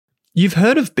You've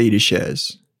heard of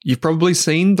BetaShares. You've probably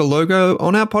seen the logo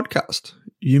on our podcast.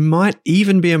 You might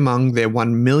even be among their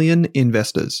 1 million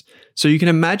investors. So you can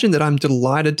imagine that I'm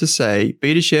delighted to say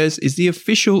BetaShares is the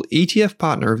official ETF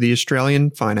partner of the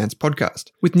Australian Finance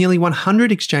Podcast. With nearly 100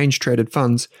 exchange-traded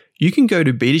funds, you can go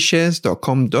to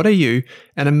betashares.com.au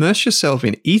and immerse yourself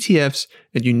in ETFs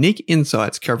and unique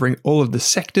insights covering all of the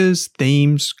sectors,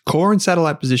 themes, core and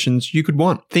satellite positions you could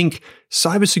want. Think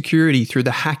cybersecurity through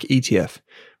the Hack ETF,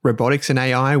 robotics and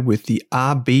AI with the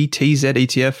RBTZ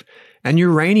ETF, and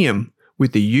uranium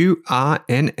with the URNM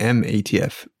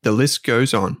ETF. The list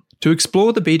goes on. To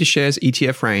explore the BetaShares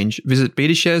ETF range, visit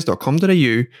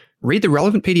betashares.com.au, read the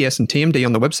relevant PDS and TMD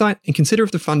on the website, and consider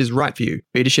if the fund is right for you.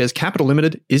 BetaShares Capital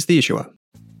Limited is the issuer.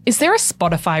 Is there a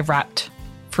Spotify Wrapped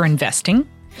for investing?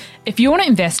 If you want to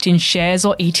invest in shares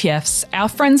or ETFs, our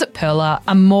friends at Pearler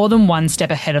are more than one step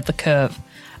ahead of the curve.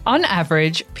 On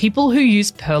average, people who use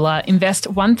Pearler invest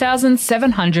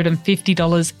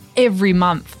 $1,750 every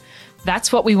month.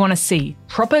 That's what we want to see,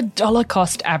 proper dollar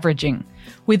cost averaging.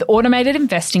 With automated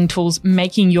investing tools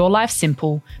making your life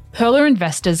simple, Pearler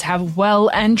investors have well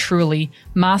and truly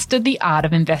mastered the art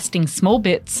of investing small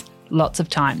bits, lots of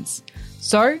times.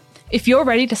 So, if you're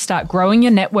ready to start growing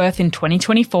your net worth in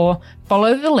 2024,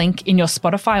 follow the link in your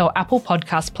Spotify or Apple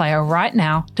podcast player right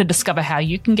now to discover how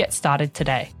you can get started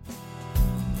today.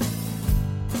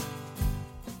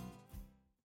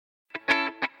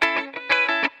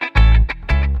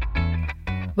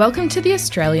 Welcome to the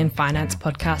Australian Finance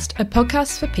Podcast, a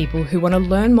podcast for people who want to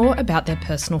learn more about their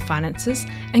personal finances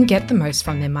and get the most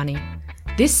from their money.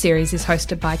 This series is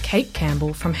hosted by Kate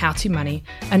Campbell from How to Money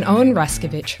and Owen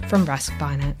Raskovich from Rask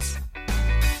Finance.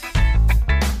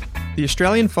 The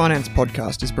Australian Finance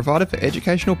Podcast is provided for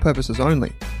educational purposes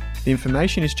only. The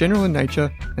information is general in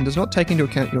nature and does not take into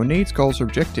account your needs, goals, or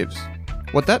objectives.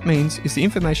 What that means is the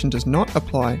information does not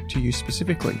apply to you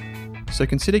specifically. So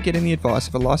consider getting the advice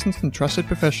of a licensed and trusted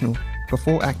professional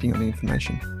before acting on the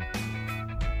information.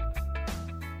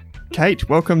 Kate,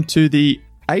 welcome to the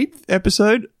 8th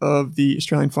episode of the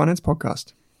Australian Finance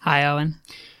Podcast. Hi, Owen.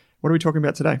 What are we talking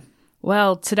about today?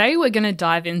 Well, today we're going to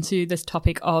dive into this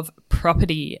topic of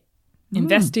property,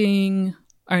 investing,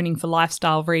 owning for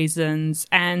lifestyle reasons,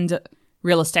 and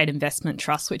real estate investment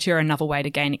trusts, which are another way to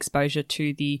gain exposure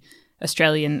to the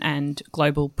Australian and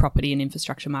global property and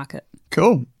infrastructure market.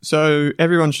 Cool. So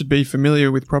everyone should be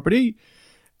familiar with property.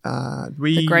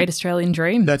 The great Australian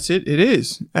dream. That's it. It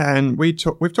is. And we've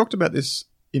talked about this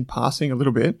in passing a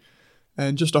little bit.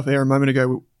 And just off air a moment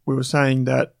ago, we were saying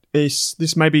that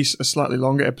this may be a slightly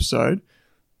longer episode,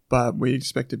 but we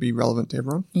expect to be relevant to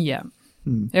everyone. Yeah.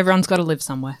 Everyone's got to live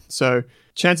somewhere. So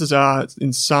chances are,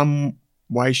 in some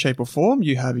way, shape or form,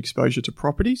 you have exposure to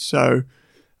property. So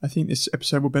I think this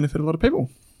episode will benefit a lot of people.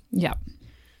 Yeah.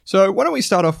 So why don't we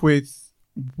start off with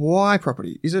why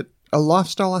property? Is it a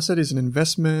lifestyle asset? Is it an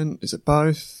investment? Is it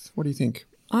both? What do you think?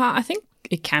 I think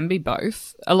it can be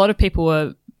both. A lot of people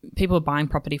are buying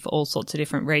property for all sorts of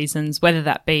different reasons, whether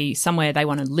that be somewhere they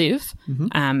want to live,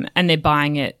 and they're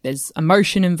buying it, there's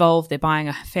emotion involved, they're buying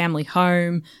a family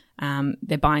home,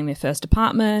 they're buying their first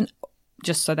apartment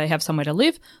just so they have somewhere to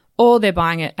live, or they're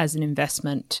buying it as an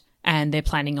investment and they're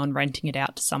planning on renting it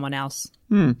out to someone else.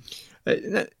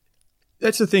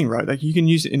 That's the thing, right? Like you can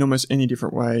use it in almost any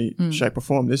different way, shape or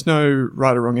form. There's no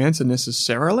right or wrong answer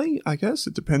necessarily, I guess.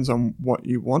 It depends on what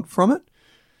you want from it.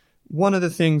 One of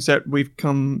the things that we've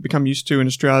become used to in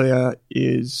Australia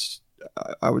is,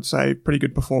 I would say, pretty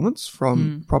good performance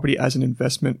from property as an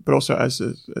investment, but also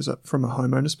from a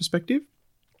homeowner's perspective.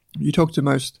 You talk to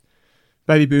most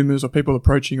baby boomers or people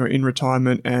approaching or in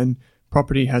retirement, and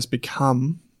property has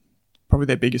become probably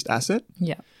their biggest asset.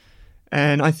 Yeah.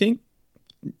 And I think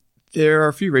there are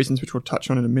a few reasons which we'll touch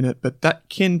on in a minute, but that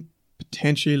can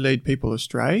potentially lead people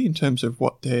astray in terms of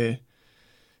what their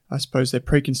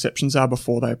preconceptions are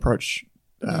before they approach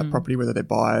property, whether they're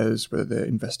buyers, whether they're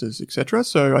investors, etc.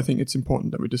 So I think it's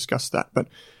important that we discuss that. But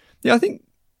yeah, I think,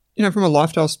 from a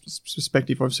lifestyle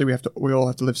perspective, obviously we all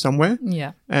have to live somewhere.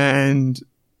 Yeah. And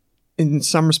in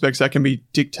some respects that can be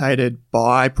dictated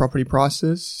by property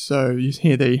prices. So you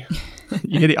hear the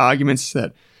arguments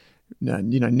that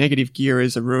negative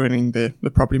gearers are ruining the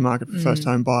property market for first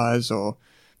home buyers, or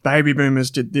baby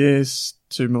boomers did this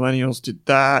to millennials did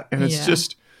that. And it's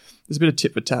just, there's a bit of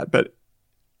tit for tat, but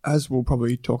as we'll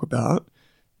probably talk about,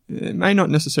 it may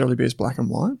not necessarily be as black and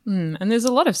white. And there's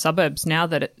a lot of suburbs now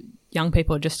that young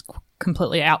people are just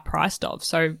completely outpriced of.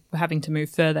 So we're having to move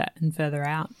further and further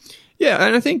out. Yeah.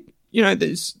 And I think,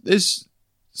 there's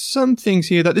some things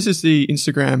here that this is the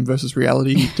Instagram versus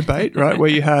reality debate, right? Where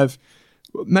you have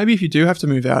maybe if you do have to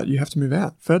move out, you have to move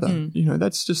out further. You know,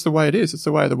 that's just the way it is. It's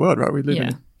the way of the world, right? We live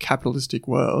in a capitalistic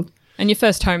world. And your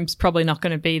first home's probably not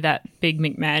going to be that big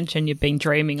McMansion you've been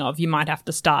dreaming of. You might have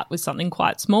to start with something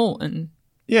quite small. And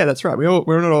yeah, that's right.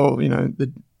 We're not all, you know,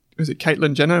 was it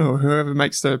Caitlyn Jenner or whoever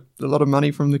makes a lot of money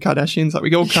from the Kardashians? Like,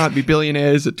 we all can't be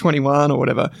billionaires at 21 or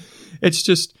whatever. It's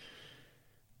just,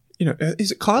 you know,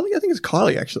 is it Kylie? I think it's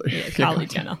Kylie, actually. Yeah, Kylie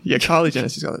Jenner. Yeah, Kylie Jenner.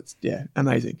 She's got it. Yeah,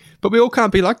 amazing. But we all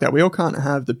can't be like that. We all can't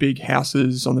have the big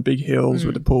houses on the big hills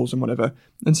with the pools and whatever.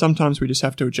 And sometimes we just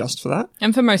have to adjust for that.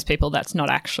 And for most people, that's not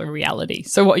actually reality.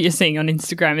 So what you're seeing on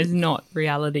Instagram is not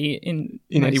reality in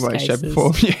any way, cases. shape,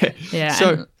 or form. Yeah. Yeah. So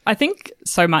and I think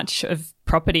so much of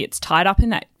property, it's tied up in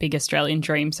that big Australian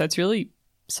dream. So it's really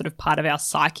sort of part of our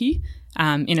psyche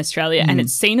in Australia, and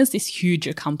it's seen as this huge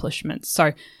accomplishment.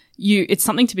 So it's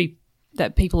something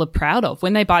that people are proud of.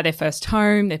 When they buy their first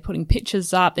home, they're putting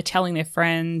pictures up, they're telling their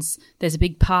friends, there's a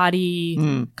big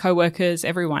party, co-workers,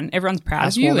 everyone's proud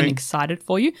of you and excited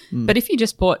for you. But if you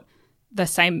just bought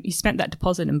you spent that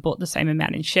deposit and bought the same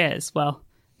amount in shares, well,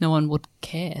 no one would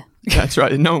care. That's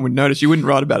right. No one would notice. You wouldn't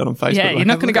write about it on Facebook. Yeah, you're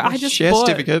not going to go, I just bought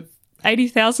certificate.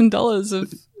 $80,000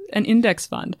 of an index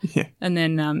fund. Yeah. And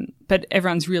then, but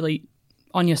everyone's really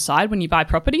on your side when you buy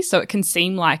property. So it can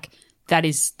seem like that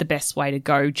is the best way to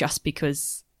go just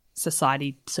because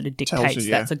society sort of dictates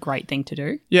that's a great thing to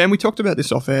do. Yeah, and we talked about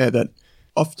this off air that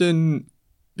often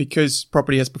because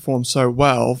property has performed so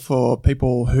well for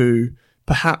people who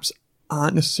perhaps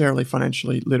aren't necessarily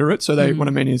financially literate. So what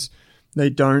I mean is they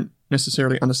don't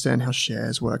necessarily understand how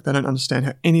shares work. They don't understand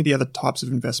how any of the other types of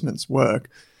investments work.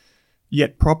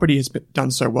 Yet property has been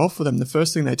done so well for them. The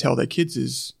first thing they tell their kids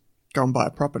is go and buy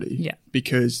a property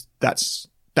because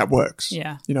that works.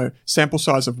 Yeah. You know, sample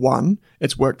size of 1,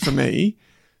 it's worked for me,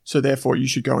 so therefore you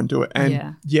should go and do it.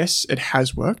 And yes, it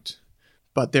has worked,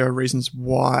 but there are reasons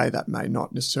why that may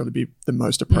not necessarily be the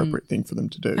most appropriate thing for them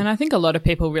to do. And I think a lot of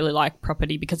people really like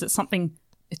property because it's something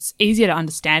it's easier to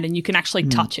understand and you can actually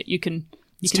touch it. You can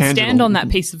stand on that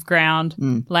piece of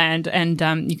ground, land, and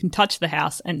you can touch the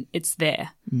house and it's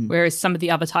there. Whereas some of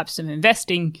the other types of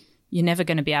investing, you're never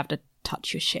going to be able to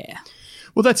touch your share.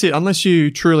 Well, that's it. Unless you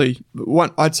truly,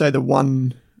 I'd say the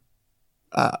one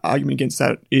argument against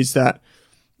that is that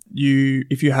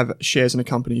if you have shares in a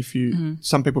company,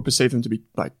 some people perceive them to be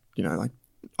like, you know, like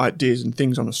ideas and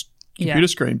things on a computer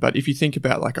screen. But if you think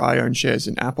about, like, I own shares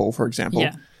in Apple, for example,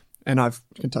 and I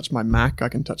can touch my Mac, I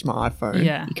can touch my iPhone.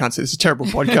 Yeah. You can't see, this is a terrible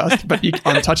podcast, but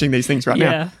I'm touching these things right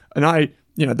now. And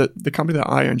the company that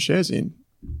I own shares in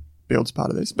builds part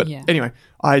of this. But anyway,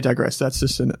 I digress. That's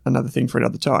just another thing for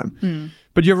another time.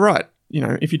 But you're right. You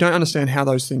know, if you don't understand how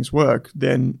those things work,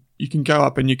 then you can go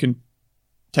up and you can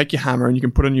take your hammer and you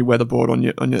can put on your weatherboard on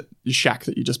your shack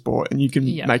that you just bought, and you can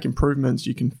make improvements.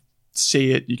 You can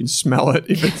see it. You can smell it.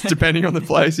 If it's depending on the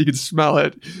place, you can smell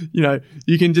it. You know,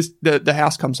 you can just the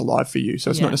house comes alive for you. So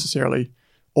it's not necessarily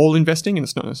all investing, and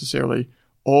it's not necessarily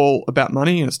all about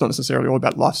money, and it's not necessarily all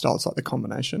about lifestyle. It's like the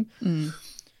combination.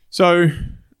 So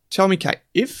tell me, Kate,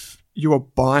 if you are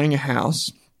buying a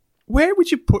house, where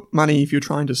would you put money if you're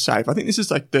trying to save? I think this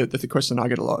is like the question I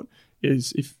get a lot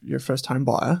is if you're a first home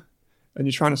buyer and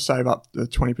you're trying to save up the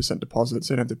 20% deposit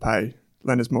so you don't have to pay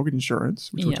lender's mortgage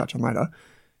insurance, which we'll touch on later,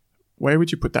 where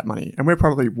would you put that money? And where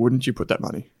probably wouldn't you put that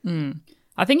money?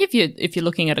 I think if you're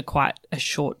looking at quite a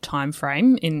short time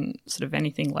frame in sort of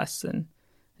anything less than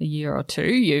a year or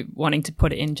two, you're wanting to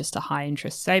put it in just a high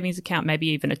interest savings account, maybe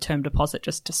even a term deposit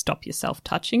just to stop yourself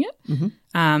touching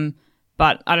it.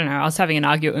 But I don't know, I was having an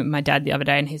argument with my dad the other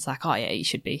day and he's like, oh yeah, you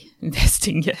should be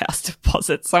investing your house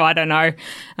deposit. So I don't know.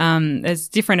 There's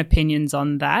different opinions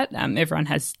on that. Everyone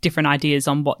has different ideas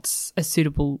on what's a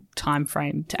suitable time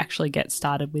frame to actually get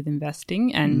started with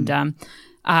investing. And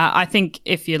I think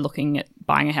if you're looking at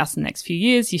buying a house in the next few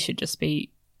years, you should just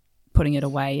be putting it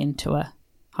away into a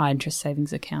high interest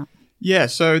savings account. Yeah,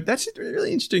 so that's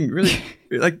really interesting. Really,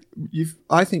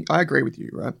 I think I agree with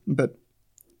you, right? But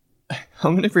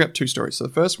I'm going to bring up 2 stories. So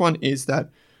the first one is that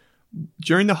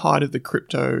during the height of the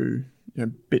crypto,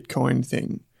 Bitcoin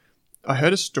thing, I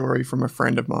heard a story from a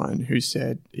friend of mine who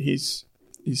said his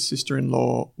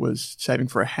sister-in-law was saving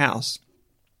for a house,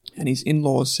 and his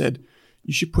in-laws said,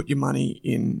 you should put your money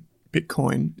in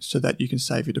Bitcoin so that you can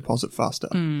save your deposit faster.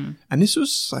 And this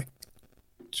was like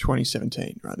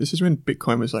 2017, right? This is when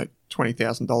Bitcoin was like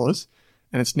 $20,000.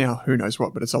 And it's now who knows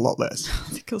what, but it's a lot less. I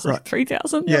think it was like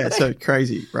 3,000. Yeah, so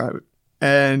crazy, right?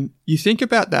 And you think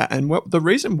about that, and the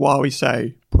reason why we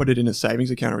say put it in a savings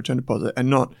account or return deposit and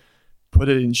not put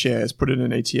it in shares, put it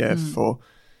in an ETF,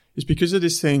 is because of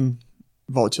this thing,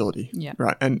 volatility,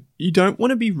 right? And you don't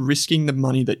want to be risking the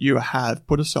money that you have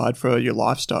put aside for your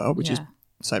lifestyle, which is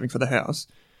saving for the house,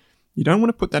 you don't want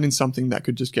to put that in something that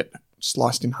could just get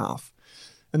sliced in half.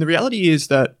 And the reality is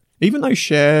that even though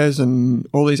shares and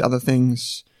all these other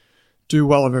things do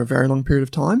well over a very long period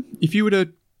of time, if you were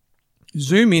to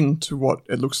zoom into what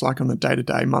it looks like on a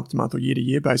day-to-day, month-to-month or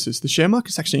year-to-year basis, the share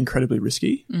market is actually incredibly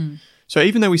risky. So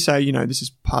even though we say, this is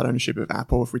part ownership of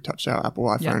Apple, if we touch our Apple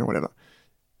iPhone or whatever,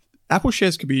 Apple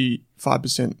shares could be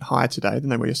 5% higher today than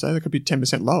they were yesterday. They could be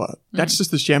 10% lower. That's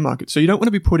just the share market. So you don't want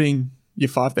to be putting your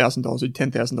 $5,000 or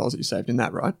 $10,000 that you saved in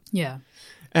that, right? Yeah.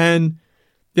 And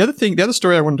the other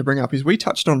story I wanted to bring up is we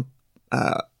touched on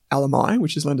LMI,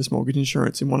 which is Lenders Mortgage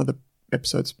Insurance, in one of the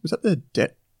episodes. Was that the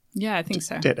debt? Yeah, I think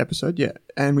so. Debt episode, yeah.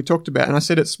 And we talked about, and I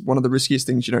said it's one of the riskiest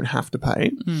things you don't have to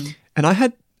pay. And I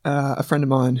had a friend of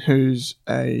mine who's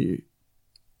pretty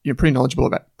knowledgeable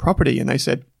about property, and they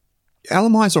said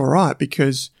LMI is all right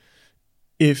because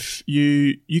if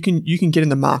you can get in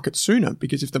the market sooner,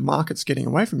 because if the market's getting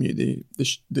away from you,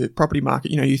 the property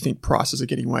market, you think prices are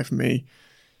getting away from me.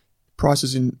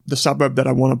 Prices in the suburb that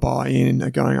I want to buy in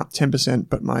are going up 10%,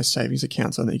 but my savings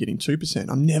account's only getting 2%.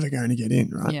 I'm never going to get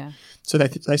in, right? Yeah. So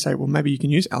they say, well, maybe you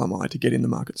can use LMI to get in the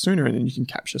market sooner, and then you can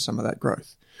capture some of that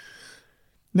growth.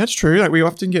 And that's true. Like, we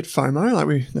often get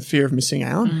FOMO, the fear of missing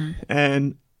out.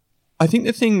 And I think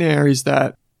the thing there is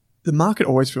that the market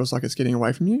always feels like it's getting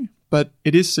away from you, but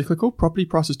it is cyclical. Property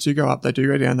prices do go up, they do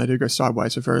go down, they do go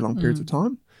sideways for very long periods of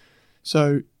time.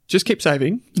 So just keep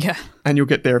saving, and you'll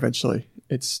get there eventually.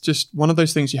 It's just one of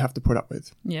those things you have to put up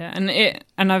with. Yeah,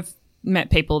 and I've met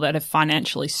people that have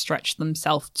financially stretched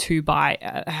themselves to buy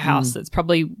a house that's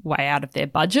probably way out of their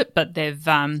budget, but they've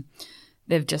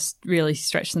just really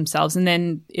stretched themselves, and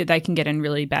then they can get in a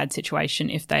really bad situation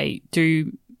if they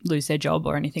do lose their job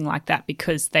or anything like that,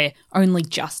 because they're only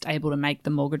just able to make the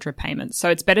mortgage repayments. So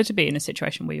it's better to be in a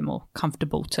situation where you're more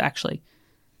comfortable to actually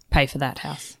pay for that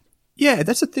house. Yeah,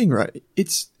 that's the thing, right?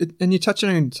 And you're touching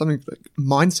on something like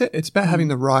mindset. It's about having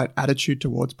the right attitude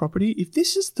towards property. If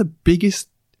this is the biggest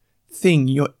thing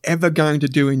you're ever going to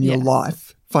do in your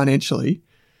life financially,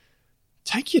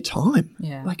 take your time.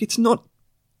 Yeah. Like, it's not,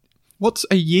 what's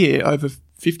a year over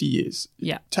 50 years?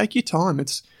 Yeah. Take your time.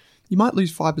 You might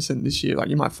lose 5% this year. Like,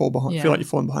 you might fall behind, feel like you're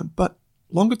falling behind. But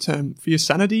longer term, for your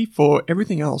sanity, for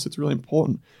everything else, it's really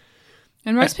important.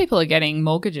 And most people are getting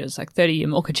mortgages, like 30-year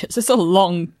mortgages. It's a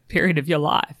long period of your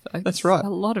life. That's right. A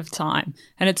lot of time.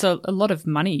 And it's a lot of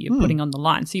money you're putting on the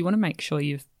line. So you want to make sure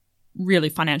you've really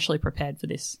financially prepared for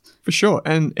this. For sure.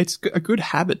 And it's a good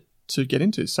habit to get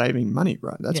into, saving money,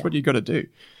 right? That's what you got to do.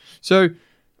 So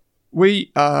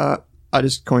I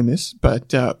just coined this, but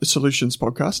the Solutions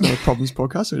Podcast, not a Problems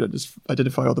Podcast. We don't just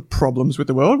identify all the problems with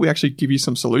the world. We actually give you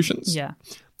some solutions. Yeah.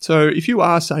 So if you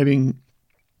are saving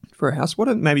for a house, what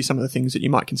are maybe some of the things that you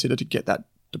might consider to get that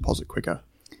deposit quicker?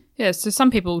 Yeah, so some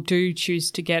people do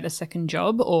choose to get a second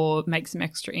job or make some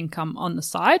extra income on the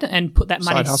side and put that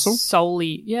money Side hustle?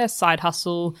 side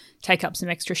hustle, take up some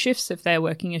extra shifts if they're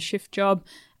working a shift job,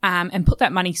 and put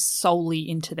that money solely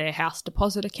into their house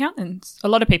deposit account. And a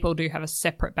lot of people do have a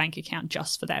separate bank account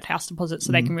just for that house deposit,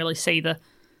 so they can really see the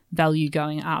value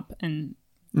going up and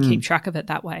keep track of it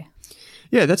that way.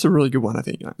 Yeah, that's a really good one, I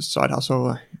think. Side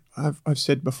hustle. I've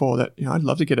said before that I'd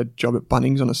love to get a job at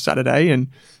Bunnings on a Saturday and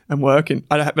work,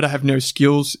 but I have no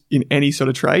skills in any sort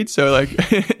of trade, so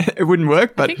it wouldn't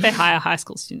work. But I think they hire high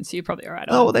school students, so you're probably all right.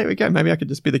 Oh, well, there we go. Maybe I could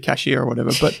just be the cashier or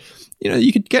whatever. But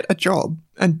you could get a job,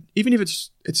 and even if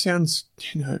it sounds,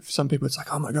 for some people it's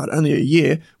like, oh my god, only a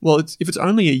year. Well, if it's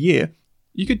only a year,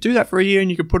 you could do that for a year,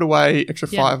 and you could put away extra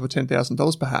 $5,000 or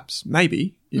 $10,000, perhaps,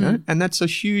 maybe, and that's a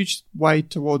huge way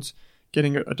towards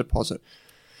getting a deposit.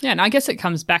 Yeah, and I guess it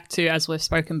comes back to, as we've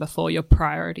spoken before, your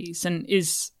priorities. And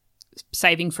is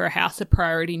saving for a house a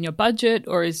priority in your budget,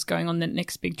 or is going on the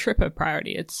next big trip a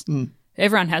priority?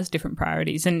 Everyone has different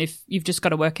priorities. And if you've just got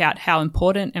to work out how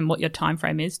important and what your time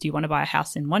frame is, do you want to buy a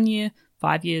house in 1 year,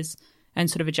 5 years, and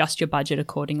sort of adjust your budget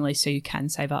accordingly so you can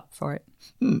save up for it?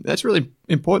 That's really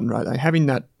important, right? Like having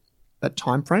that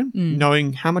time frame,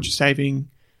 knowing how much you're saving,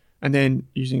 and then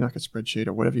using like a spreadsheet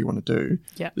or whatever you want to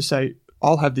do to say,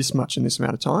 I'll have this much in this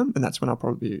amount of time, and that's when I'll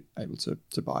probably be able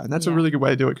to buy. And that's a really good way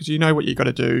to do it, because you know what you got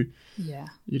to do. Yeah.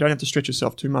 You don't have to stretch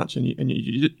yourself too much, and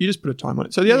you just put a time on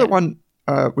it. So the other one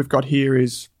we've got here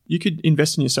is you could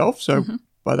invest in yourself. So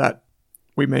by that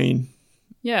we mean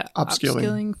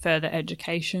upskilling, further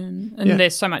education. And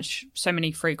there's so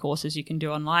many free courses you can do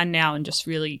online now, and just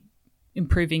really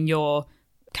improving your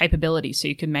capability, so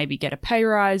you can maybe get a pay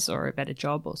rise or a better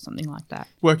job or something like that.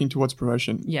 Working towards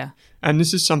promotion. Yeah. And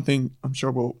this is something I'm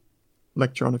sure we'll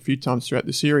lecture on a few times throughout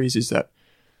the series, is that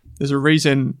there's a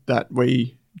reason that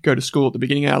we go to school at the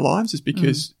beginning of our lives, is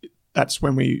because that's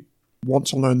when we want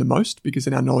to learn the most, because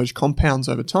then our knowledge compounds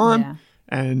over time. Yeah.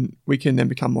 And we can then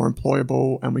become more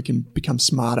employable, and we can become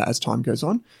smarter as time goes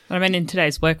on. But I mean, in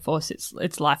today's workforce,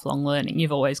 it's lifelong learning.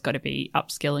 You've always got to be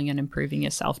upskilling and improving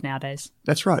yourself nowadays.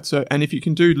 That's right. So, and if you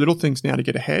can do little things now to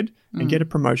get ahead and get a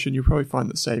promotion, you'll probably find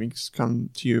that savings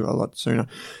come to you a lot sooner,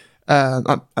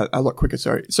 a lot quicker.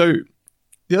 Sorry. So,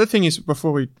 the other thing is,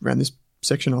 before we round this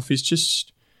section off, is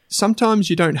just sometimes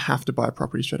you don't have to buy a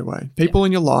property straight away. People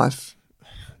in your life,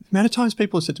 the amount of times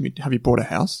people have said to me, "Have you bought a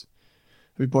house?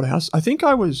 Have you bought a house?" I think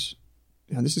I was,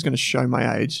 this is going to show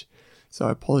my age, so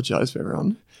I apologize for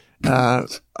everyone.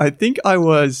 I think I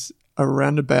was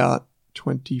around about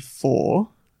 24, I'm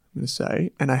going to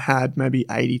say, and I had maybe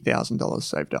 $80,000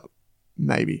 saved up,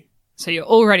 maybe. So you're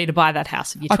all ready to buy that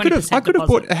house if you're 20% I could have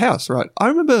bought a house, right? I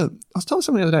remember, I was telling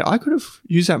someone the other day, I could have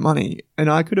used that money and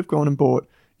I could have gone and bought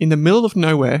in the middle of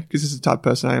nowhere, because this is the type of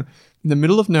person I am, in the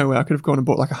middle of nowhere, I could have gone and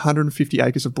bought like 150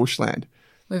 acres of bushland.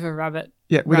 With a rabbit.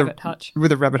 Yeah, rabbit hutch.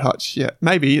 With a rabbit hutch, yeah.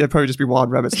 Maybe there'd probably just be wild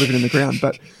rabbits living in the ground.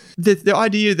 But the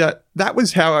idea that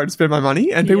was how I would spend my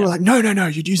money. And people were like, no,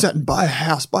 you'd use that and buy a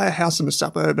house in a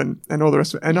suburb and all the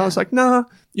rest of it. And I was like, nah,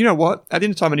 you know what? At the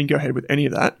end of the time, I didn't go ahead with any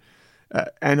of that.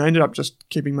 And I ended up just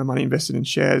keeping my money invested in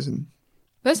shares. And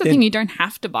that's the thing, you don't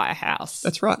have to buy a house.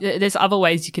 That's right. There's other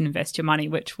ways you can invest your money,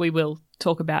 which we will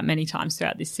talk about many times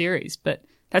throughout this series. But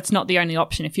that's not the only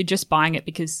option. If you're just buying it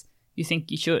because you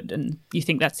think you should and you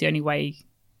think that's the only way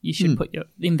you should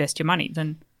invest your money,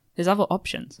 then there's other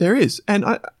options. There is. And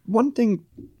one thing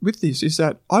with this is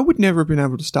that I would never have been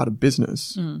able to start a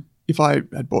business if I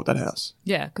had bought that house.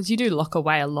 Yeah, because you do lock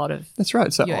away a lot of That's right.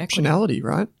 It's that optionality, equity.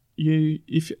 Right?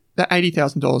 If that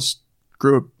 $80,000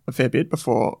 grew a fair bit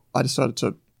before I decided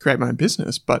to create my own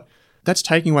business, but that's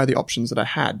taking away the options that I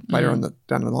had later on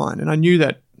down the line. And I knew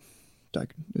that,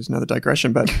 there's another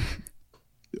digression, but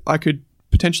I could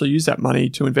potentially use that money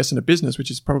to invest in a business,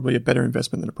 which is probably a better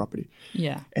investment than a property.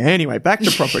 Yeah. Anyway, back to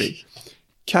property.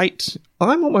 Kate,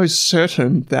 I'm almost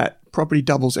certain that property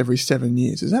doubles every 7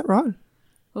 years. Is that right?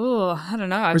 Oh, I don't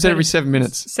know. Or is that every 7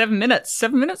 minutes? 7 minutes.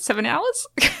 7 minutes? 7 hours?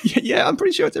 Yeah, I'm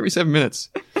pretty sure it's every 7 minutes.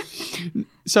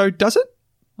 So does it?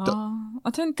 I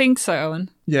don't think so, Owen.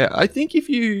 Yeah, I think if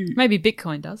you... Maybe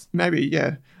Bitcoin does. Maybe,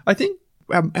 yeah. I think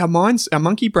our minds, our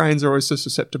monkey brains are always so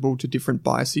susceptible to different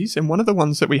biases, and one of the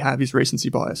ones that we have is recency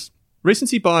bias.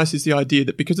 Recency bias is the idea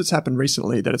that because it's happened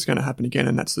recently that it's going to happen again,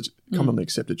 and that's the commonly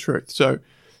accepted truth. So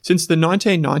since the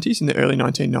 1990s, in the early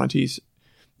 1990s,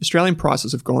 Australian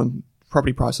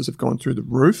property prices have gone through the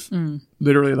roof.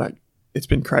 Literally, like, it's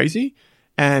been crazy.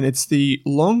 And it's the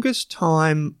longest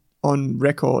time on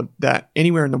record that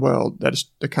anywhere in the world that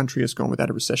the country has gone without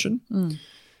a recession.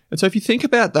 And so if you think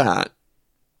about that,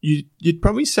 you'd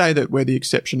probably say that we're the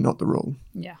exception, not the rule.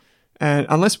 Yeah. And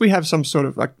unless we have some sort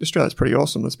of, like, Australia's pretty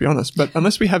awesome, let's be honest, but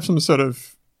unless we have some sort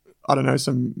of, I don't know,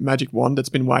 some magic wand that's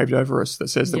been waved over us that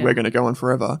says that we're going to go on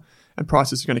forever and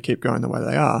prices are going to keep going the way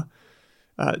they are,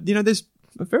 there's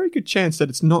a very good chance that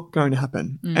it's not going to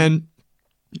happen. And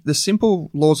the simple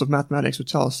laws of mathematics would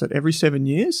tell us that every 7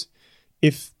 years,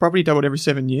 if property doubled every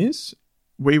 7 years,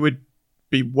 we would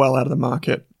be well out of the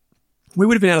market. We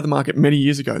would have been out of the market many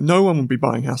years ago. No one would be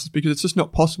buying houses because it's just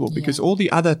not possible because all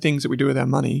the other things that we do with our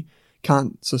money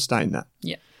can't sustain that.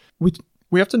 Yeah.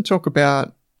 We often talk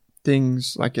about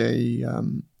things like a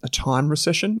time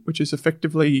recession, which is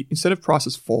effectively, instead of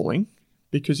prices falling,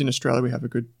 because in Australia we have a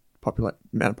good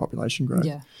amount of population growth.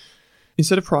 Yeah.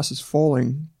 Instead of prices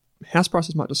falling, house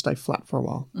prices might just stay flat for a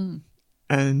while.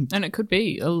 And it could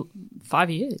be 5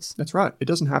 years. That's right. It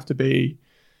doesn't have to be,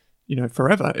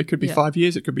 forever. It could be 5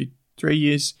 years. It could be 3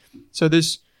 years. So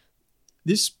there's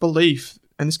this belief,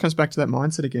 and this comes back to that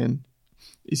mindset again,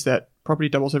 is that property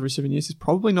doubles every 7 years is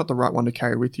probably not the right one to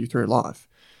carry with you through life.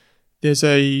 There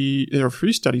are a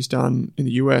few studies done in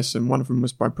the US, and one of them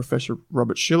was by Professor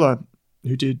Robert Schiller,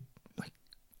 who did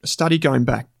a study going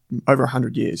back over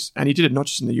 100 years. And he did it not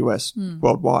just in the US,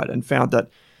 worldwide, and found that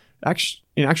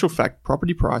in actual fact,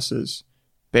 property prices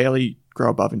barely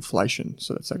grow above inflation.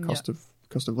 So that's that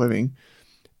cost of living.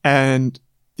 And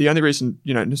the only reason,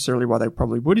 necessarily why they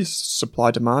probably would is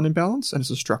supply-demand imbalance, and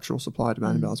it's a structural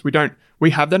supply-demand imbalance.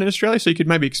 We have that in Australia, so you could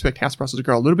maybe expect house prices to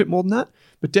grow a little bit more than that,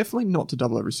 but definitely not to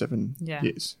double every 7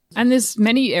 years. And there's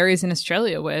many areas in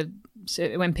Australia where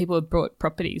when people have bought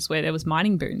properties where there was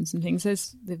mining booms and things,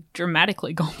 they've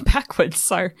dramatically gone backwards.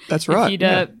 So that's right. If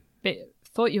you'd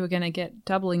thought you were going to get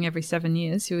doubling every 7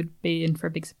 years, you would be in for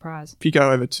a big surprise. If you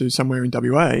go over to somewhere in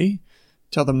WA,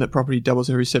 tell them that property doubles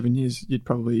every 7 years, you'd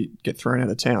probably get thrown out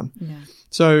of town. Yeah.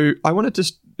 So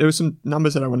there were some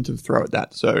numbers that I wanted to throw at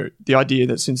that. So the idea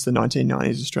that since the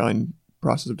 1990s, Australian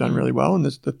prices have done really well, and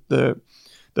the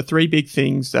the three big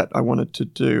things that I wanted to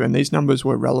do, and these numbers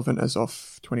were relevant as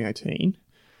of 2018.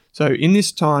 So in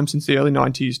this time, since the early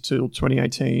 90s till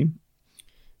 2018,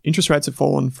 interest rates have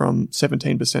fallen from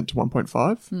 17% to 1.5.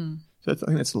 So I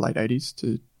think that's the late 80s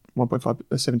to 1.5,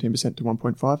 17% to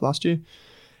 1.5 last year.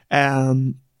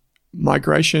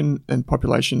 Migration and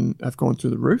population have gone through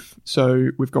the roof.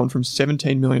 So we've gone from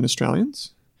 17 million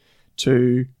Australians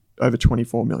to over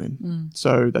 24 million.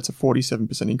 So that's a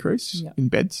 47% increase in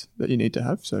beds that you need to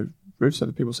have. So roofs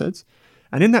over people's heads.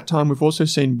 And in that time, we've also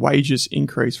seen wages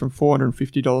increase from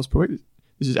 $450 per week.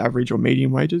 This is average or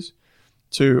median wages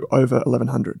to over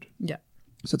 $1,100. Yeah.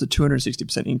 So it's a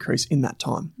 260% increase in that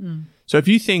time. So if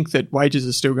you think that wages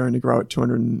are still going to grow at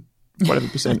 200 and whatever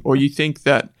percent, or you think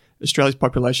that Australia's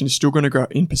population is still going to grow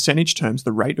in percentage terms,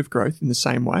 the rate of growth in the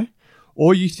same way,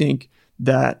 or you think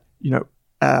that,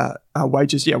 our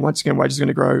wages, once again, wages are going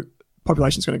to grow,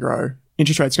 population's going to grow,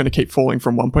 interest rates are going to keep falling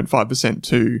from 1.5%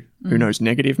 to, who knows,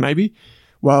 negative maybe.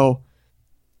 Well,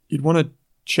 you'd want to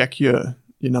check your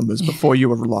numbers before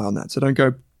you rely on that. So don't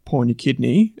go pawn your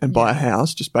kidney and buy a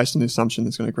house just based on the assumption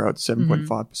it's going to grow at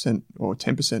 7.5% or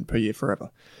 10% per year forever.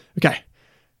 Okay.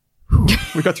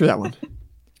 We got through that one.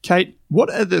 Kate, what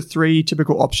are the three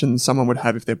typical options someone would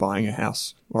have if they're buying a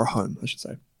house or a home, I should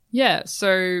say? Yeah,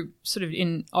 so sort of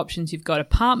in options, you've got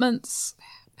apartments,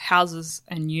 houses,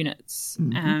 and units.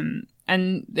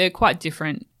 And they're quite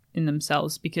different in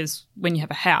themselves because when you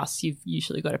have a house, you've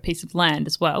usually got a piece of land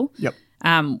as well. Yep.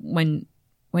 When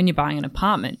you're buying an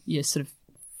apartment, you're sort of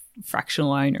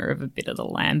fractional owner of a bit of the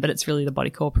land, but it's really the body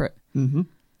corporate.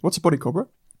 What's a body corporate?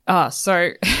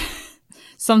 So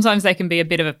sometimes they can be a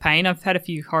bit of a pain. I've had a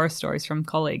few horror stories from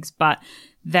colleagues, but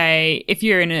if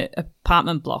you're in an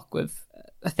apartment block with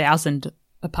 1,000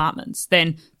 apartments,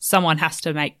 then someone has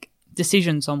to make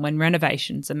decisions on when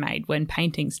renovations are made, when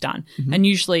painting's done. And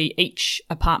usually each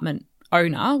apartment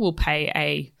owner will pay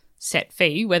a set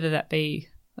fee, whether that be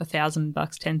 $1,000,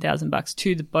 $10,000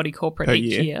 to the body corporate per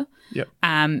each year.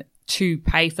 To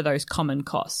pay for those common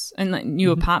costs. And like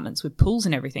new apartments with pools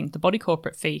and everything, the body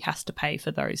corporate fee has to pay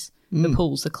for those, the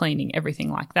pools, the cleaning, everything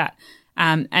like that.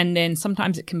 And then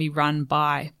sometimes it can be run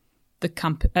by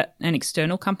an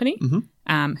external company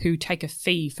who take a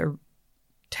fee for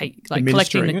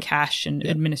collecting the cash and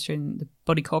administering the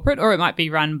body corporate, or it might be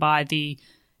run by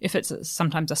if it's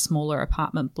sometimes a smaller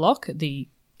apartment block, the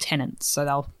tenants. So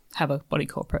they'll have a body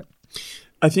corporate.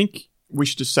 I think we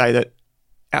should just say that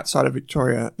outside of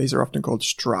Victoria, these are often called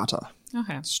strata.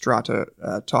 Okay. Strata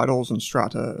titles and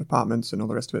strata apartments and all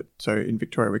the rest of it. So in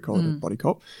Victoria, we call it a body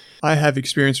corp. I have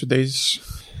experience with these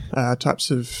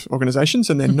types of organisations,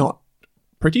 and they're not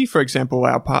pretty. For example,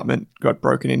 our apartment got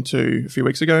broken into a few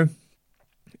weeks ago,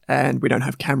 and we don't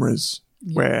have cameras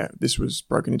where this was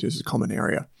broken into. This is a common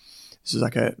area. This is I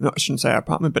shouldn't say our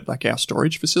apartment, but like our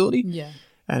storage facility. Yeah.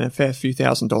 And a fair few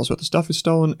 $1,000s worth of stuff is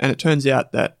stolen. And it turns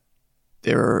out that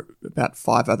there are about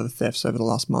 5 other thefts over the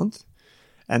last month,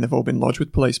 and they've all been lodged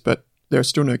with police, but there are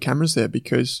still no cameras there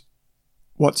because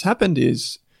what's happened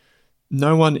is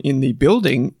no one in the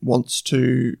building wants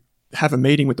to have a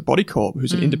meeting with the Body Corp,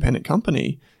 who's an independent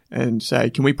company, and say,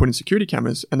 can we put in security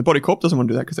cameras? And the Body Corp doesn't want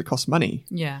to do that because it costs money.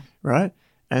 Yeah. Right?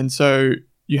 And so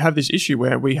you have this issue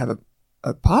where we have an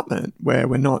apartment where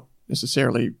we're not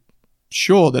necessarily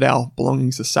sure that our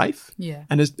belongings are safe. Yeah.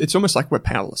 And it's almost like we're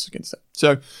powerless against that.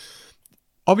 So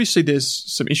obviously there's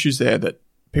some issues there that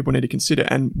people need to consider.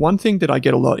 And one thing that I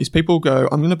get a lot is people go,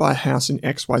 I'm going to buy a house in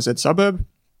XYZ suburb.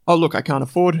 Oh, look, I can't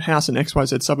afford a house in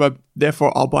XYZ suburb.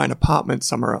 Therefore, I'll buy an apartment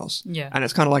somewhere else. Yeah. And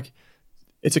it's kind of like,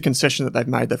 it's a concession that they've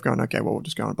made. They've gone, okay, well, we'll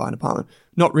just go and buy an apartment.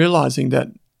 Not realizing that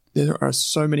there are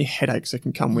so many headaches that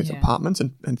can come with apartments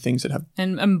and things that have...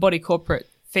 And body corporate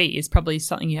fee is probably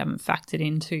something you haven't factored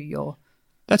into your...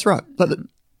 That's right.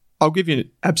 I'll give you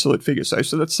an absolute figure. So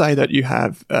let's say that you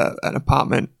have an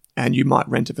apartment and you might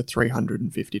rent it for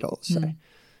 $350, say.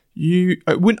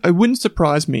 It wouldn't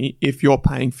surprise me if you're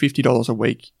paying $50 a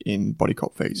week in body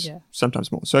corp fees,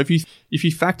 sometimes more. So if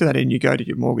you factor that in, you go to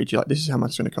your mortgage, you're like, this is how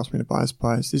much it's going to cost me to buy this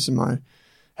place. This is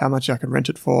how much I could rent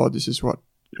it for. This is what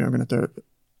I'm going to have to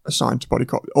assign to body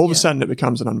corp. All of a sudden, it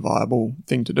becomes an unviable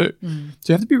thing to do. So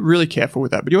you have to be really careful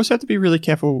with that. But you also have to be really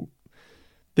careful.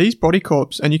 These body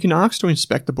corps, and you can ask to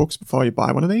inspect the books before you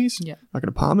buy one of these, like an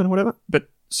apartment or whatever. But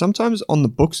sometimes on the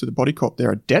books of the body corp, there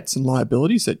are debts and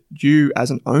liabilities that you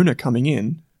as an owner coming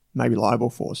in may be liable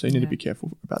for. So you need to be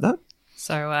careful about that.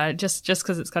 So just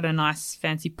because it's got a nice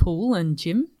fancy pool and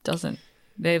gym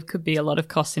there could be a lot of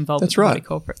costs involved with the body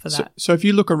corporate for that. So if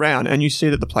you look around and you see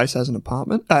that the place has an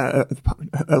apartment, a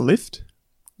lift,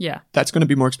 that's going to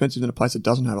be more expensive than a place that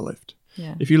doesn't have a lift.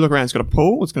 Yeah. If you look around, it's got a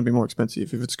pool, it's going to be more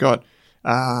expensive. If it's got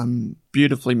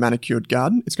beautifully manicured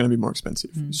garden, it's going to be more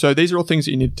expensive. So these are all things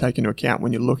that you need to take into account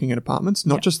when you're looking at apartments,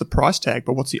 not just the price tag,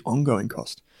 but what's the ongoing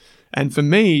cost. And for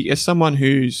me, as someone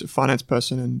who's a finance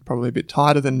person and probably a bit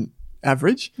tighter than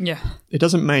average, it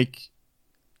doesn't make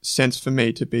sense for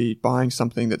me to be buying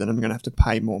something that then I'm going to have to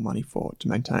pay more money for to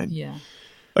maintain. Yeah.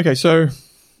 Okay, so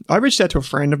I reached out to a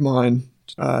friend of mine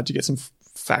to get some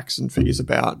facts and figures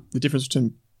about the difference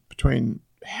between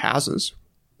houses,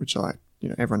 which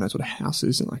everyone knows what a house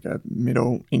is in like a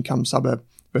middle income suburb,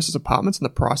 versus apartments and the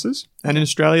prices. And in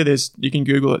Australia, you can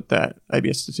Google it, that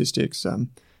ABS statistics,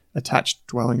 attached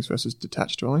dwellings versus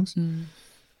detached dwellings.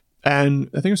 And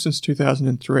I think it was since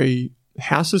 2003,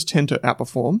 houses tend to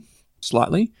outperform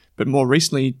slightly, but more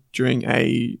recently, during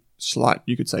a slight,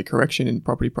 you could say, correction in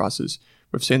property prices,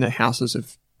 we've seen that houses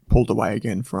have pulled away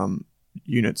again from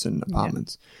units and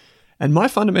apartments. And my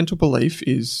fundamental belief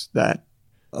is that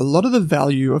a lot of the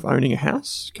value of owning a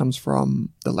house comes from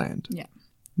the land,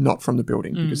 not from the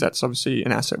building, because that's obviously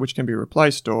an asset which can be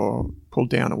replaced or pulled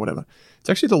down or whatever. It's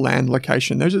actually the land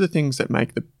location. Those are the things that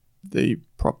make the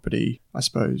property, I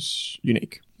suppose,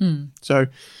 unique. So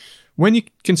when you're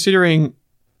considering,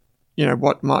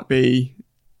 what might be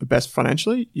the best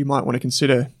financially, you might want to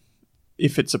consider,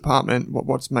 if it's apartment,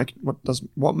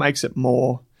 what makes it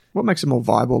more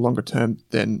viable longer term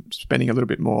than spending a little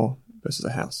bit more versus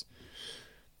a house.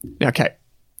 Now, Kate,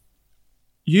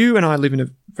 you and I live in a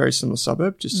very similar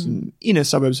suburb, just in inner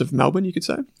suburbs of Melbourne, you could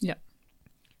say. Yeah.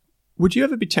 Would you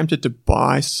ever be tempted to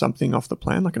buy something off the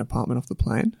plan, like an apartment off the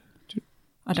plan?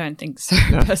 I don't think so.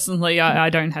 No. Personally, I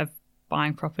don't have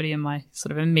buying property in my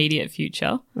sort of immediate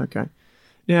future. Okay.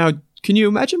 Now, can you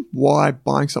imagine why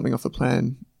buying something off the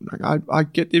plan? I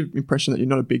get the impression that you're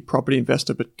not a big property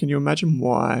investor, but can you imagine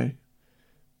why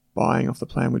buying off the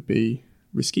plan would be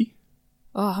risky?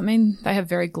 Oh, I mean, they have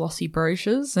very glossy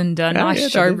brochures and nice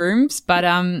showrooms, but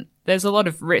there's a lot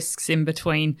of risks in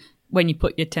between when you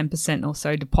put your 10% or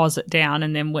so deposit down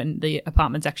and then when the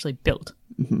apartment's actually built.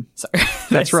 So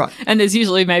that's right. And there's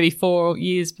usually maybe 4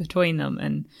 years between them,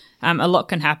 and a lot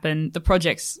can happen. The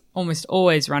projects almost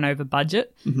always run over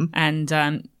budget,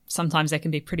 and sometimes there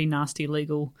can be pretty nasty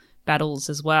legal battles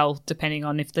as well, depending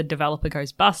on if the developer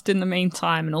goes bust in the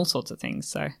meantime and all sorts of things.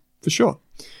 So for sure.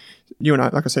 You and I,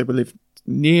 like I said, we live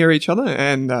near each other,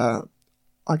 and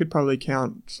I could probably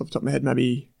count off the top of my head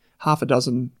maybe between half a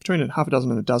dozen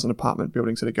and a dozen apartment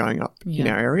buildings that are going up in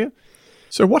our area.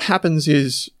 So what happens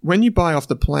is when you buy off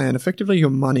the plan, effectively your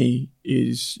money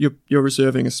is you're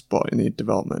reserving a spot in the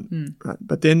development, right?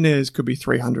 But then could be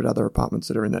 300 other apartments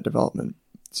that are in that development.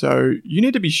 So you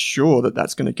need to be sure that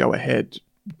that's going to go ahead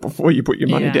before you put your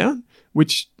money down,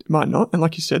 which might not. And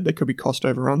like you said, there could be cost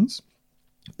overruns.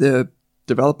 The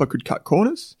developer could cut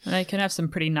corners. And they can have some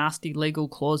pretty nasty legal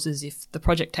clauses. If the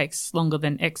project takes longer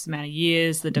than X amount of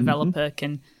years, the developer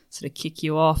can sort of kick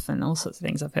you off and all sorts of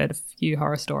things. I've heard a few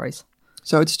horror stories.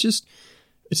 So it's just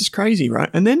crazy, right?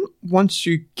 And then once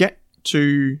you get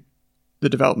to the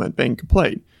development being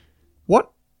complete,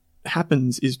 what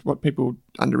happens is what people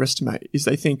underestimate is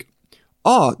they think,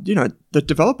 the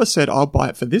developer said I'll buy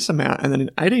it for this amount and then in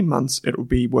 18 months it will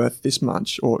be worth this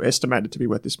much or estimated to be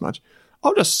worth this much.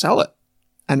 I'll just sell it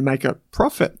and make a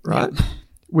profit, right? Yeah.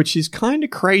 Which is kind of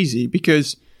crazy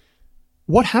because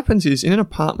what happens is in an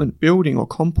apartment building or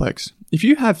complex, if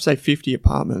you have, say, 50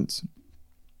 apartments,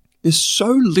 there's so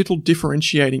little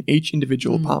differentiating each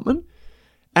individual apartment.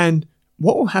 And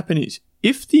what will happen is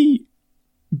if the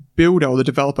builder or the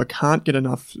developer can't get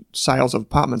enough sales of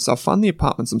apartments, they'll fund the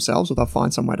apartments themselves or they'll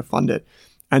find some way to fund it.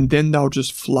 And then they'll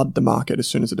just flood the market as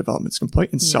soon as the development's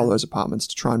complete and sell those apartments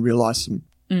to try and realize some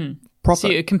profit. So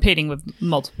you're competing with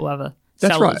multiple other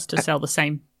sellers to sell the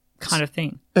same kind of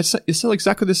thing. You sell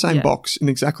exactly the same box in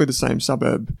exactly the same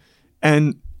suburb.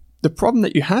 And the problem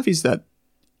that you have is that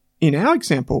in our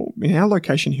example, in our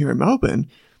location here in Melbourne,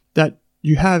 that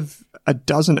you have a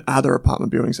dozen other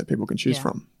apartment buildings that people can choose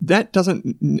from. That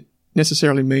doesn't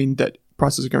necessarily mean that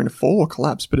prices are going to fall or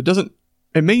collapse, but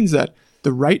it means that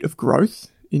the rate of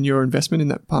growth in your investment in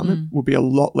that apartment will be a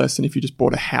lot less than if you just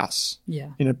bought a house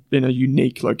in a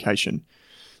unique location.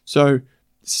 So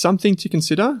something to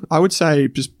consider. I would say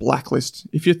just blacklist.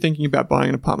 If you're thinking about buying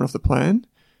an apartment off the plan,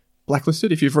 blacklist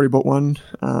it. If you've already bought one,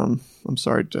 I'm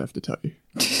sorry to have to tell you.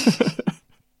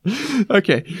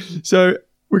 Okay, so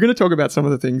we're going to talk about some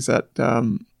of the things that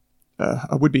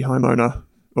a would-be homeowner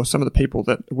or some of the people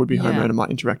that a would-be homeowner might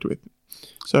interact with.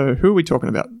 So who are we talking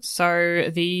about? So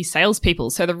the salespeople,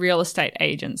 so the real estate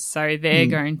agents. So they're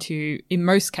going to, in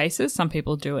most cases, some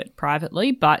people do it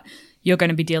privately, but you're going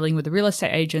to be dealing with the real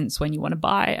estate agents when you want to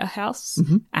buy a house,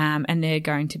 and they're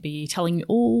going to be telling you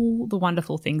all the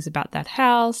wonderful things about that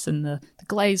house and the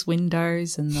glazed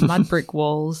windows and the mud brick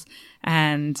walls,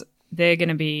 and they're going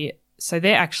to be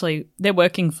they're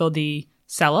working for the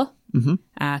seller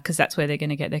because that's where they're going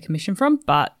to get their commission from,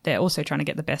 but they're also trying to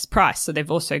get the best price. So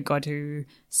they've also got to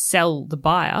sell the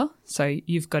buyer. So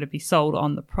you've got to be sold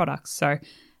on the product. So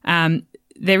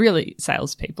they're really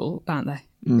salespeople, aren't they?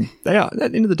 They are.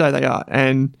 At the end of the day, they are.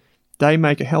 And they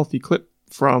make a healthy clip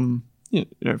from,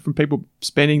 from people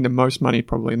spending the most money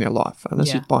probably in their life,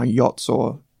 unless you're buying yachts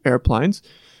or airplanes.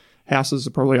 Houses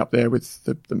are probably up there with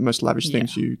the most lavish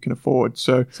things you can afford.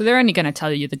 So they're only going to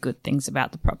tell you the good things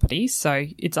about the property. So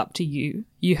it's up to you.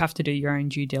 You have to do your own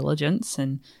due diligence,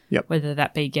 and whether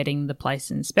that be getting the place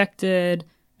inspected.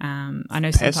 I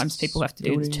know sometimes people have to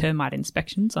do the termite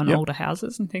inspections on older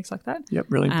houses and things like that. Yep,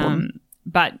 really important.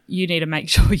 But you need to make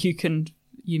sure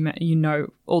you know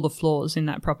all the flaws in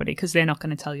that property, because they're not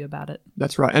going to tell you about it.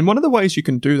 That's right. And one of the ways you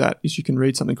can do that is you can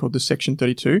read something called the Section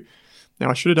 32. Now,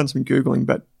 I should have done some Googling,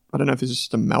 but I don't know if this is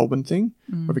just a Melbourne thing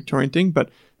or a Victorian thing, but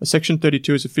a Section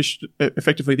 32 is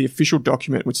effectively the official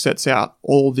document which sets out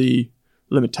all the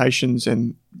limitations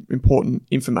and important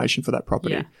information for that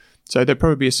property. Yeah. So there'd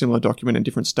probably be a similar document in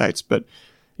different states, but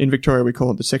in Victoria we call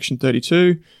it the Section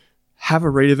 32. Have a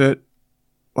read of it.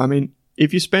 I mean,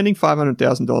 if you're spending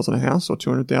 $500,000 on a house or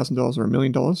 $200,000 or $1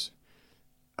 million,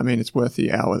 I mean, it's worth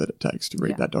the hour that it takes to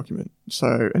read that document.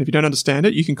 So, and if you don't understand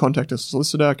it, you can contact a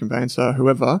solicitor, conveyancer,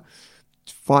 whoever,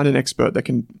 find an expert that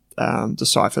can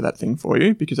decipher that thing for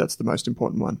you, because that's the most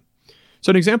important one.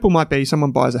 So an example might be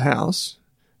someone buys a house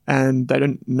and they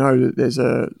don't know that there's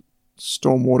a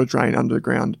storm water drain under the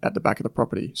ground at the back of the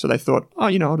property. So they thought,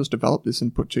 I'll just develop this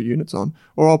and put 2 units on,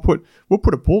 or we'll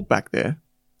put a pool back there.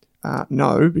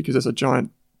 No, because there's a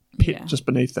giant pit just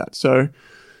beneath that. So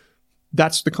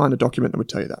that's the kind of document that would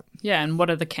tell you that. Yeah, and what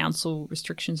are the council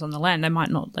restrictions on the land? They might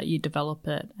not let you develop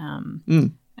it.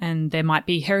 And there might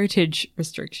be heritage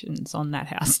restrictions on that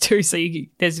house too. So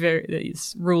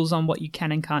there's rules on what you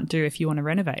can and can't do if you want to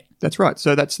renovate. That's right.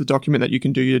 So that's the document that you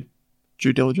can do your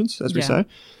due diligence, as we say.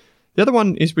 The other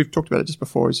one is, we've talked about it just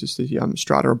before, is just the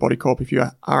strata or body corp. If you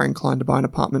are inclined to buy an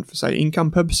apartment for, say,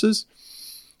 income purposes,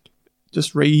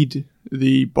 just read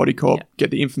the body corp,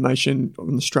 get the information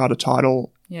on the strata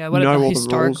title. Yeah, what have the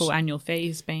historical annual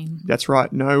fees been? That's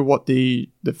right. Know what the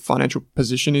financial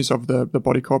position is of the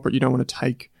body corporate. You don't want to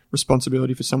take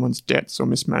responsibility for someone's debts or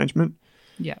mismanagement.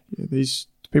 Yeah. These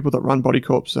people that run body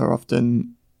corps are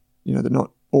often, they're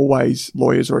not always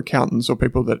lawyers or accountants or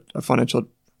people that are financially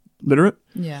literate.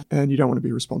 Yeah. And you don't want to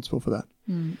be responsible for that.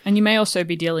 And you may also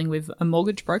be dealing with a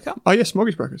mortgage broker. Oh, yes,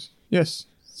 mortgage brokers. Yes.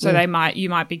 So you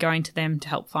might be going to them to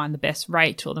help find the best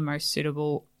rate or the most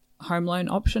suitable home loan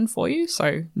option for you.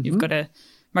 So you've got to,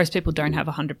 most people don't have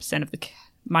 100% of the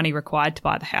money required to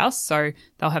buy the house. So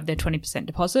they'll have their 20%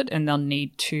 deposit and they'll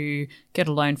need to get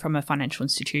a loan from a financial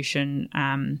institution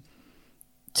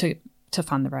to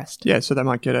fund the rest. Yeah, so they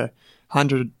might get a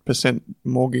 100%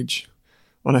 mortgage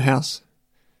on a house.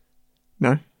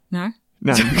 No,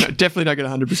 definitely don't get a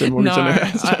 100% mortgage on a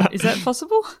house. Is that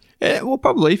possible? Yeah, well,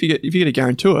 probably if you get a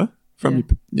guarantor from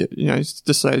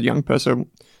just say a young person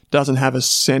doesn't have a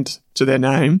cent to their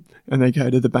name and they go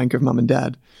to the bank of mum and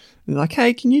dad and they're like,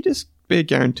 hey, can you just be a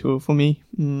guarantor for me?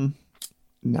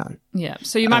 No. Yeah,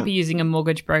 so you might be using a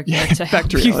mortgage broker to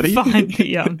help you find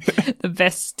the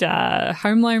best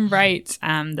home loan rate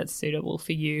that's suitable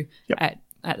for you at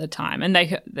the time. And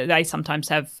they sometimes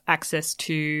have access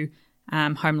to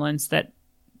home loans that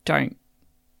don't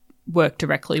work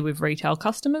directly with retail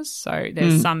customers. So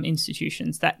there's some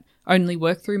institutions that only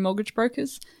work through mortgage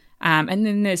brokers. And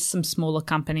then there's some smaller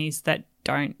companies that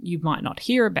you might not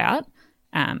hear about.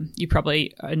 You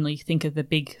probably only think of the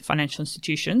big financial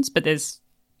institutions, but there's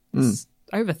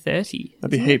over 30.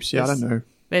 That'd be heaps, I don't know.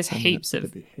 There's heaps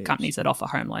of companies that offer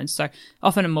home loans. So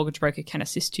often a mortgage broker can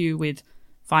assist you with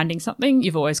finding something.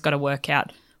 You've always got to work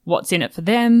out what's in it for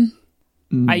them.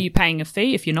 Are you paying a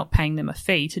fee? If you're not paying them a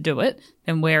fee to do it,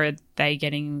 then where are they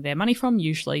getting their money from?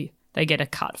 Usually they get a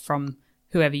cut from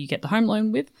whoever you get the home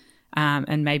loan with,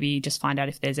 and maybe just find out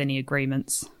if there's any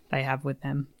agreements they have with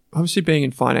them. Obviously, being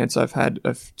in finance, I've had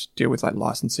to deal with like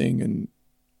licensing and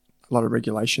a lot of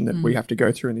regulation that we have to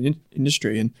go through in the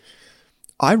industry. And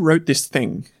I wrote this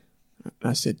thing. And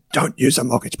I said, don't use a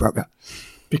mortgage broker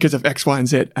because of X, Y, and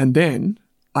Z. And then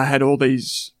I had all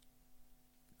these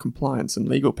compliance and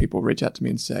legal people reach out to me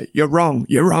and say, you're wrong.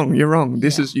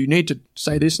 This is, you need to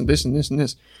say this and this and this and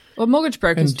this. Well, mortgage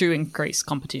brokers do increase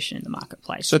competition in the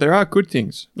marketplace. So there are good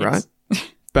things, right?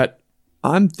 But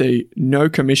I'm the no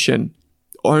commission,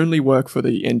 only work for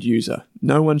the end user.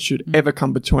 No one should ever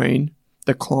come between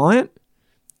the client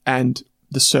and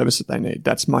the service that they need.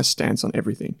 That's my stance on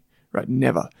everything, right?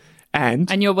 Never.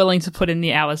 And you're willing to put in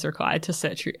the hours required to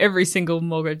search through every single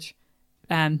mortgage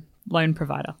loan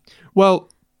provider.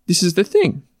 Well, this is the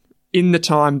thing. In the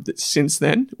time since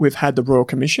then, we've had the Royal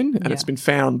Commission, and it's been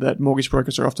found that mortgage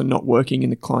brokers are often not working in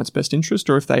the client's best interest,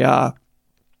 or if they are,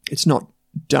 it's not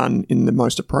done in the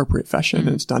most appropriate fashion, and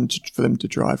it's done for them to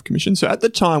drive commission. So at the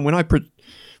time when I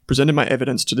presented my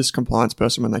evidence to this compliance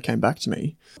person when they came back to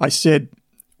me, I said,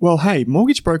 well, hey,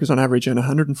 mortgage brokers on average earn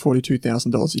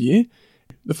 $142,000 a year.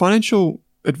 The financial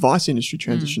advice industry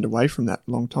transitioned away from that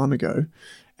a long time ago.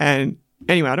 And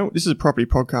anyway, this is a property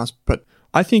podcast, but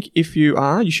I think if you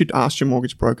should ask your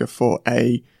mortgage broker for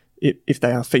if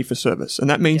they are fee for service. And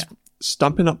that means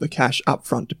stumping up the cash up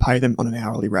front to pay them on an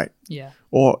hourly rate. Yeah.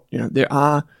 Or, there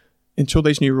are, until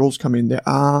these new rules come in, there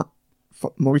are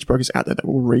mortgage brokers out there that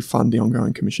will refund the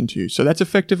ongoing commission to you. So that's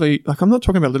effectively, I'm not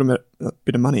talking about a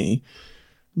bit of money.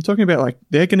 I'm talking about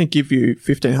they're going to give you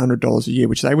 $1,500 a year,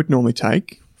 which they would normally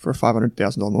take for a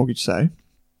 $500,000 mortgage, say,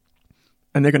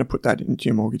 and they're going to put that into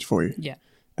your mortgage for you. Yeah.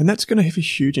 And that's going to have a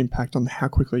huge impact on how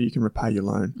quickly you can repay your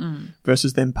loan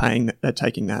versus them paying that, they're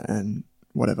taking that and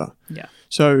whatever. Yeah.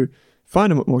 So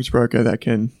find a mortgage broker that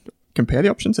can compare the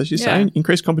options, as you're saying,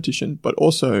 increase competition, but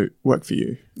also work for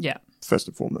you. Yeah. First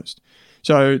and foremost.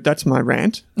 So that's my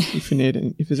rant. If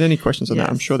there's any questions on that,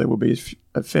 I'm sure there will be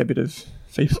a fair bit of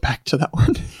feedback to that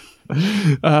one.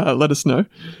 Let us know.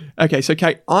 Okay, so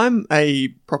Kate, I'm a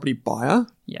property buyer.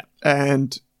 Yeah.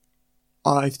 And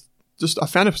I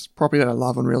found a property that I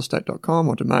love on realestate.com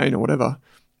or Domain or whatever,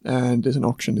 and there's an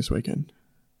auction this weekend.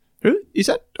 Is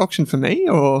that auction for me,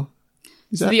 or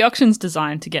the auction's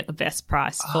designed to get the best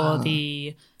price for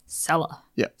the seller.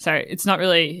 Yeah. So it's not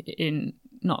really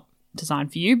not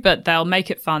designed for you, but they'll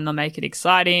make it fun, they'll make it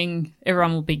exciting.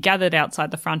 Everyone will be gathered outside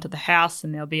the front of the house,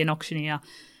 and there'll be an auctioneer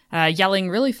yelling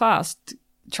really fast,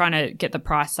 trying to get the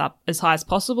price up as high as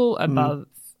possible above.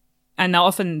 And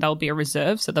there'll be a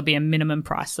reserve, so there'll be a minimum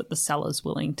price that the seller's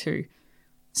willing to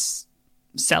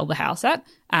sell the house at.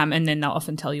 And then they'll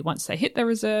often tell you once they hit the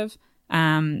reserve.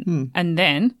 And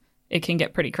then it can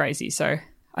get pretty crazy. So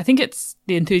I think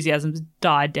the enthusiasm's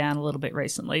died down a little bit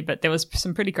recently, but there was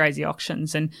some pretty crazy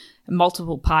auctions and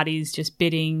multiple parties just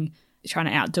bidding, trying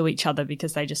to outdo each other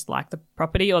because they just like the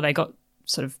property, or they got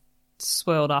sort of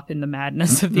swirled up in the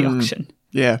madness of the auction.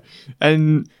 Yeah.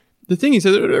 And the thing is,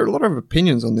 there are a lot of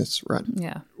opinions on this, right?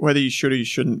 Yeah. Whether you should or you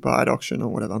shouldn't buy at auction or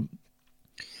whatever.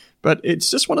 But it's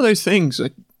just one of those things.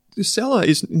 The seller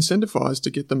is incentivized to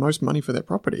get the most money for their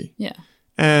property. Yeah.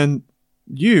 And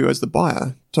you, as the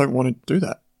buyer, don't want to do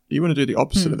that. You want to do the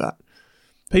opposite of that.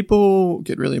 People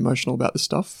get really emotional about this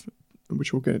stuff,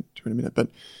 which we'll get to in a minute. But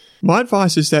my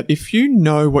advice is that if you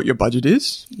know what your budget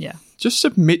is, just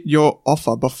submit your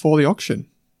offer before the auction.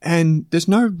 And there's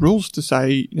no rules to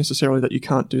say necessarily that you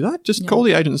can't do that. Just call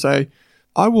the agent and say,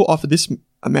 I will offer this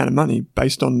amount of money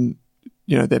based on,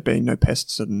 there being no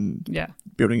pests and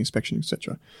building inspection,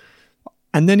 etc.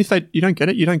 And then if you don't get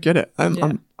it, you don't get it.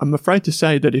 I'm afraid to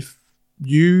say that if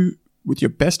you, with your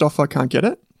best offer, can't get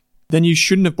it, then you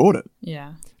shouldn't have bought it.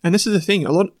 Yeah. And this is the thing.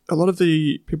 A lot of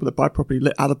the people that buy property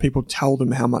let other people tell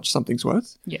them how much something's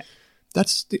worth. Yeah.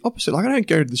 That's the opposite. I don't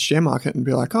go to the share market and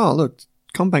be like, oh, look,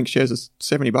 CommBank shares are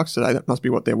 $70 today. That must be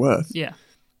what they're worth. Yeah.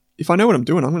 If I know what I'm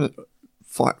doing, I'm going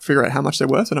to figure out how much they're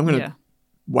worth, and I'm going to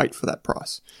wait for that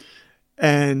price.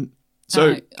 And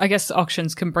so I guess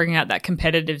auctions can bring out that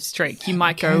competitive streak. You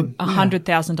might go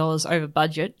 $100,000 over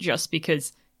budget just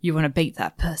because you want to beat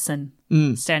that person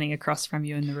standing across from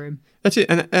you in the room. That's it.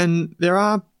 And there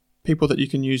are people that you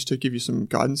can use to give you some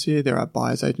guidance here. There are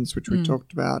buyer's agents, which we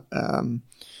talked about.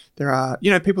 There are,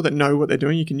 people that know what they're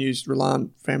doing. You can rely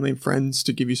on family and friends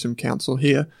to give you some counsel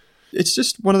here. It's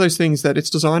just one of those things that it's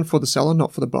designed for the seller,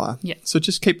 not for the buyer. Yeah. So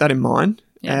just keep that in mind.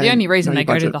 Yeah. The only reason they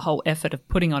go to the whole effort of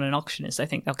putting on an auction is they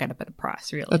think they'll get a better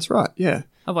price, really. That's right, yeah.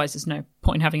 Otherwise, there's no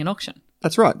point in having an auction.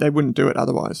 That's right. They wouldn't do it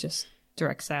otherwise. Just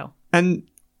direct sale. And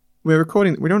we don't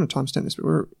want to timestamp this, but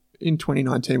we're in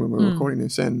 2019 when we were recording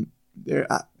this, and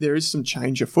there is some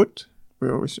change afoot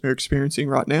we're experiencing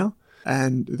right now,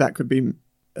 and that could be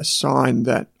a sign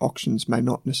that auctions may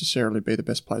not necessarily be the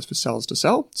best place for sellers to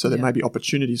sell. So there may be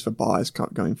opportunities for buyers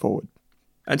going forward.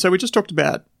 And so we just talked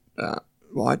about,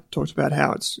 I talked about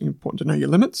how it's important to know your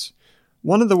limits.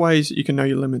 One of the ways that you can know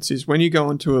your limits is when you go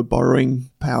onto a borrowing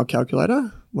power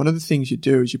calculator, one of the things you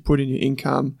do is you put in your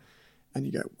income and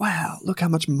you go, wow, look how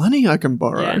much money I can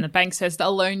borrow. Yeah, and the bank says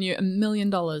they'll loan you $1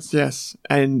 million. Yes,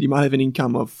 and you might have an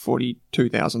income of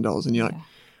 $42,000 and you're like,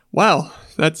 Wow,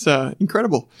 that's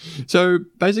incredible. So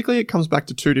basically it comes back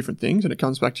to two different things, and it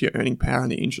comes back to your earning power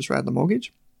and the interest rate of the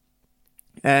mortgage.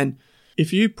 And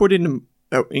if you put in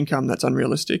an income that's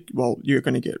unrealistic, well, you're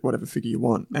going to get whatever figure you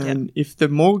want. And if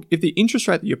the interest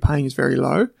rate that you're paying is very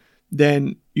low,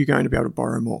 then you're going to be able to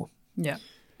borrow more. Yeah.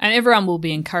 And everyone will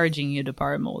be encouraging you to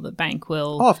borrow more. The bank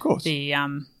will. Oh, of course.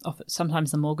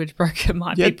 Sometimes the mortgage broker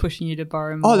might be pushing you to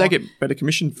borrow more. Oh, they get better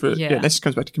commission for. Yeah, this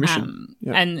comes back to commission.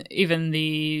 And even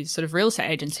the sort of real estate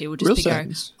agency will just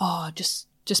going,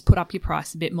 just put up your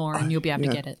price a bit more and you'll be able to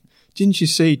get it. Didn't you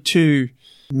see 2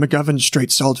 McGovern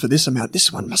Street sold for this amount?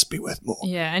 This one must be worth more.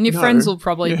 Yeah, and your friends will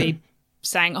probably be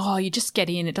saying, "Oh, you just get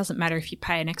in. It doesn't matter if you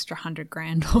pay an extra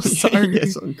 $100,000 or so." Yeah,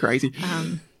 something crazy.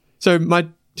 So my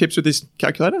tips with this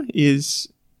calculator is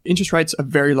interest rates are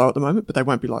very low at the moment, but they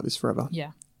won't be like this forever.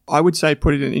 Yeah. I would say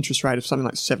put it in an interest rate of something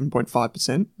like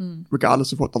 7.5%,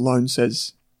 regardless of what the loan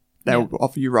says they will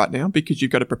offer you right now, because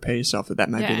you've got to prepare yourself that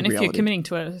may be the reality. And if you're committing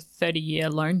to a 30-year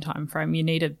loan time frame, you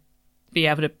need to be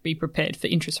able to be prepared for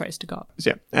interest rates to go up.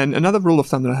 Yeah. And another rule of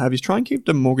thumb that I have is try and keep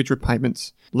the mortgage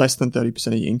repayments less than 30%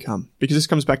 of your income, because this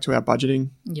comes back to our budgeting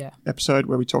episode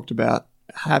where we talked about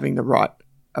having the right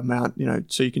amount,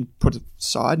 so you can put it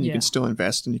aside and you can still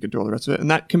invest and you can do all the rest of it. And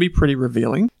that can be pretty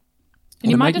revealing. And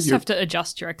you might just have to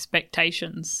adjust your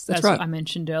expectations, as right. I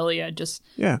mentioned earlier.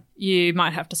 You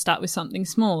might have to start with something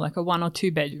small, like a 1 or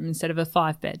 2 bedroom instead of a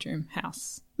 5-bedroom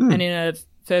house, and in a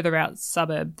further out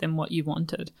suburb than what you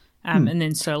wanted, and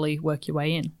then slowly work your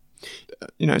way in.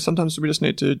 Sometimes we just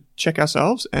need to check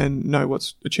ourselves and know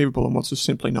what's achievable and what's just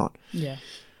simply not. Yeah.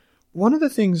 One of the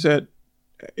things that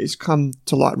has come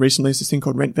to light recently is this thing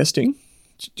called rent vesting.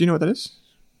 Do you know what that is?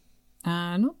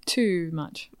 Not too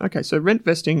much. Okay, so rent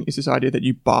vesting is this idea that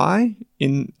you buy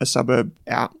in a suburb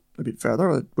out a bit further,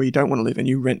 or where you don't want to live, and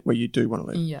you rent where you do want to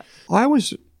live. Yeah. I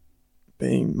was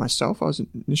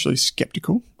initially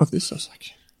skeptical of this. I was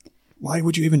like, why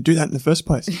would you even do that in the first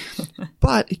place?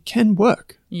 But it can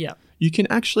work. Yeah. You can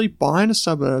actually buy in a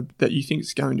suburb that you think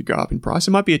is going to go up in price.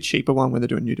 It might be a cheaper one where they're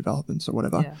doing new developments or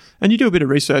whatever. Yeah. And you do a bit of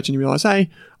research and you realize, hey,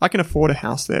 I can afford a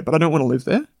house there, but I don't want to live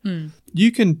there.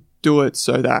 You can do it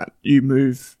so that you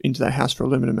move into that house for a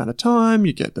limited amount of time.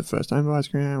 You get the first home buyer's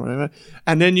grant, whatever.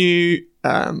 And then you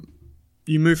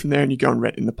move from there and you go and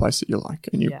rent in the place that you like.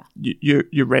 And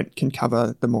your rent can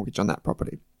cover the mortgage on that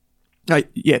property. The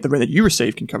rent that you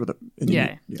receive can cover the...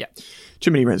 Yeah. Too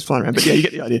many rents flying around, but you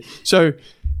get the idea. So...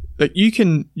 But you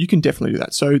can definitely do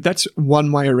that. So that's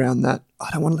one way around that.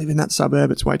 I don't want to live in that suburb.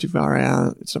 It's way too far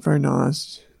out. It's not very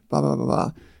nice. Blah, blah, blah,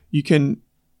 blah. You can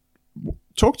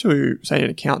talk to, say, an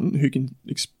accountant who can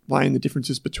explain the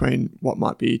differences between what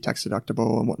might be tax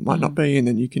deductible and what might not be. And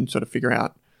then you can sort of figure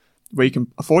out where you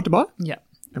can afford to buy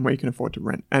and where you can afford to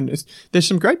rent. And there's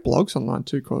some great blogs online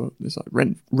too called, there's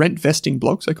like rent vesting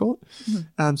blogs, they call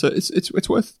it. So it's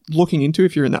worth looking into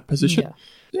if you're in that position.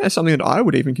 Yeah, something that I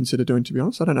would even consider doing, to be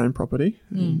honest. I don't own property.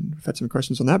 I've had some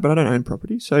questions on that, but I don't own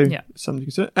property. So something to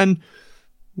consider. And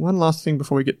one last thing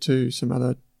before we get to some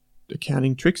other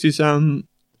accounting tricks is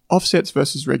offsets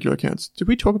versus regular accounts. Did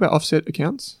we talk about offset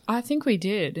accounts? I think we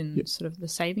did in sort of the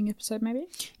saving episode maybe.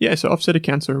 Yeah, so offset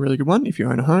accounts are a really good one. If you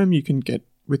own a home, you can get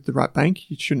with the right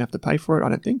bank. You shouldn't have to pay for it, I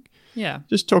don't think. Yeah.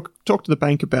 Just talk to the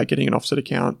bank about getting an offset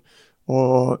account,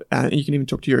 or you can even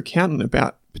talk to your accountant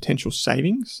about potential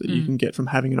savings that you can get from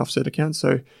having an offset account.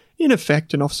 So in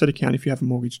effect, an offset account, if you have a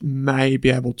mortgage, may be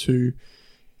able to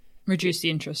reduce the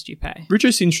interest you pay. Which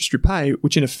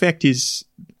in effect is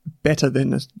better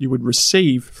than you would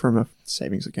receive from a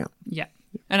savings account. Yeah.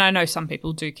 And I know some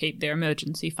people do keep their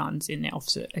emergency funds in their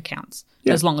offset accounts,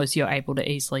 as long as you're able to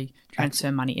easily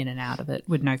transfer money in and out of it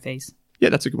with no fees. Yeah,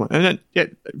 that's a good one. And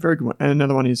then, very good one. And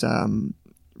another one is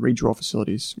redraw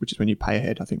facilities, which is when you pay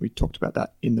ahead. I think we talked about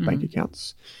that in the bank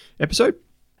accounts episode.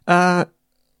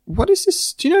 What is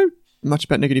this? Do you know much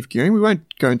about negative gearing? We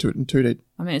won't go into it in too deep.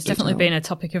 I mean, it's definitely been a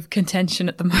topic of contention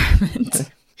at the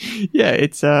moment. Yeah,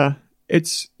 it's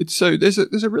so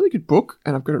there's a really good book,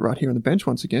 and I've got it right here on the bench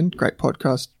once again. Great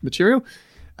podcast material.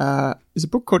 There's a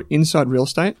book called Inside Real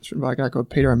Estate. It's written by a guy called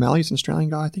Peter O'Malley. He's an Australian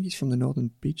guy. I think he's from the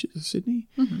northern beaches of Sydney.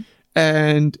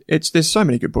 And there's so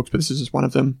many good books, but this is just one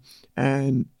of them.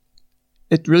 And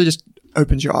it really just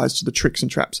opens your eyes to the tricks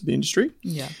and traps of the industry.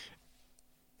 Yeah.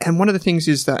 And one of the things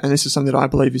is that, and this is something that I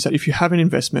believe, is that if you have an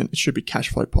investment, it should be cash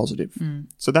flow positive.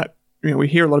 So that, we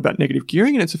hear a lot about negative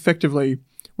gearing, and it's effectively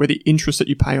where the interest that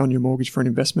you pay on your mortgage for an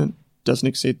investment doesn't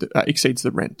exceeds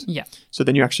the rent. Yeah. So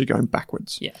then you're actually going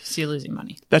backwards. Yeah. So you're losing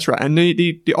money. That's right. And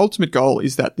the ultimate goal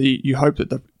is that you hope that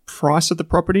the price of the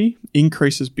property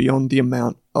increases beyond the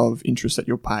amount of interest that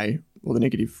you'll pay or the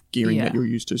negative gearing Yeah. that you'll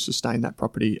use to sustain that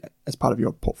property as part of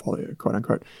your portfolio, quote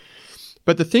unquote.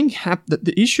 But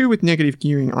the issue with negative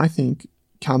gearing, I think,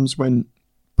 comes when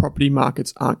property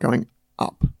markets aren't going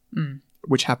up,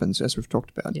 which happens, as we've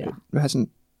talked about. Yeah. It doesn't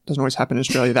always happen in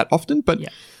Australia that often, but Yeah.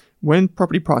 when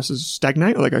property prices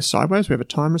stagnate or they go sideways, we have a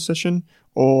time recession,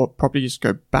 or properties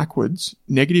go backwards,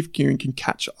 negative gearing can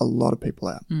catch a lot of people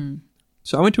out.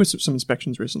 So I went to some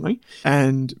inspections recently,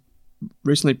 and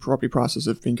recently property prices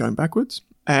have been going backwards,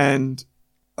 and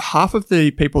half of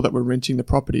the people that were renting the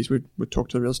properties, we'd talk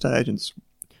to the real estate agents,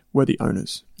 were the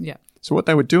owners. Yeah. So what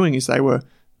they were doing is they were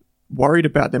worried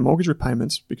about their mortgage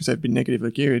repayments because they've been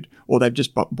negatively geared, or they've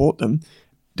just bought them.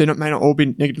 They may not all be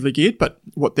negatively geared, but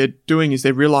what they're doing is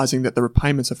they're realizing that the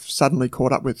repayments have suddenly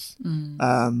caught up with,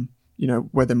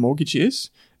 where their mortgage is,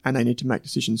 and they need to make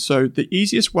decisions. So the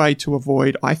easiest way to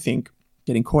avoid, I think,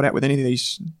 getting caught out with any of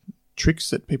these tricks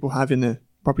that people have in the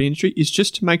property industry is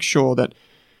just to make sure that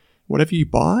whatever you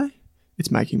buy,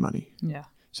 it's making money. Yeah.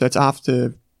 So it's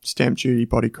after stamp duty,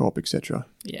 body corp, etc.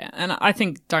 Yeah, and I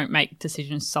think don't make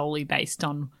decisions solely based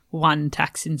on one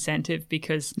tax incentive,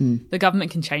 because the government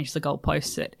can change the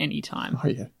goalposts at any time. Oh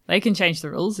yeah, They can change the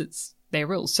rules. It's their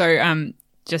rules. So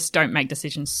just don't make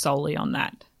decisions solely on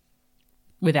that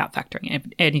without factoring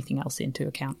anything else into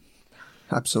account.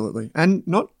 absolutely. And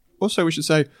we should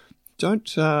say,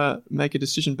 don't make a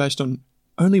decision based on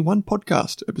only one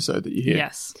podcast episode that you hear.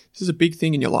 Yes. This is a big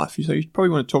thing in your life. So you probably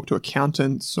want to talk to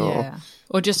accountants or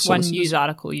just one news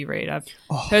article you read. I've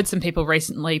heard some people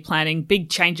recently planning big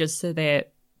changes to their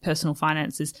personal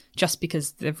finances just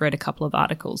because they've read a couple of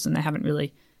articles and they haven't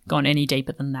really gone any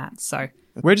deeper than that. So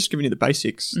we're just giving you the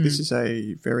basics. This is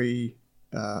a very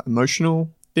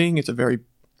emotional thing. It's a very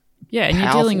and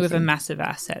you're dealing with thing. a massive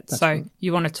asset. That's so right.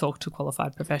 you want to talk to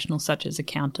qualified professionals such as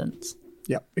accountants.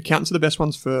 Yeah, accountants are the best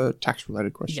ones for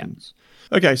tax-related questions.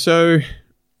 Yeah. Okay, so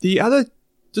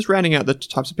just rounding out the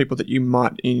types of people that you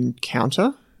might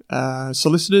encounter,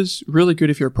 solicitors, really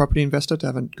good if you're a property investor to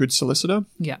have a good solicitor.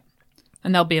 Yeah.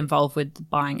 And they'll be involved with the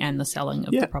buying and the selling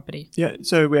of the property. Yeah,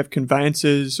 so we have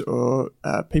conveyancers or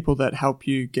people that help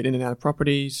you get in and out of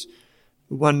properties.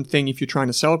 One thing, if you're trying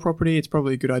to sell a property, it's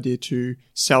probably a good idea to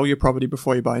sell your property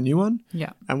before you buy a new one.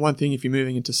 Yeah. And one thing, if you're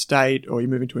moving into state or you're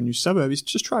moving to a new suburb, is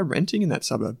just try renting in that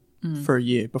suburb for a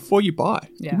year before you buy.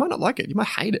 Yeah. You might not like it. You might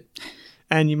hate it.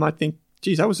 And you might think,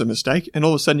 geez, that was a mistake. And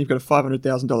all of a sudden you've got a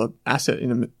 $500,000 asset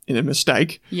in a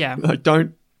mistake. Yeah. Like,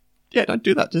 don't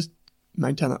do that. Just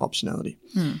maintain that optionality.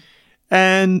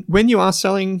 And when you are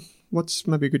selling, what's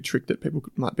maybe a good trick that people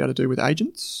might be able to do with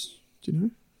agents? Do you know?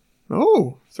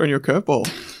 Oh, throwing you a curveball.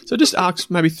 So just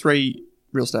ask maybe 3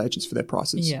 real estate agents for their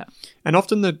prices. Yeah. And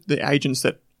often the agents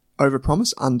that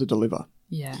overpromise underdeliver.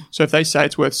 Yeah. So if they say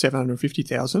it's worth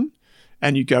 $750,000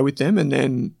 and you go with them and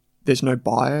then there is no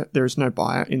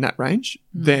buyer in that range,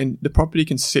 then the property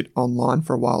can sit online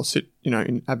for a while,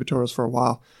 in advertorials for a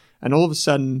while, and all of a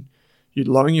sudden you're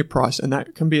lowering your price, and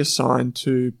that can be a sign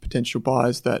to potential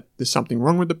buyers that there's something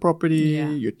wrong with the property,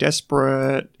 you're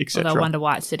desperate, Or etc. they'll wonder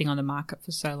why it's sitting on the market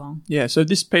for so long. Yeah, so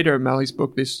this Peter O'Malley's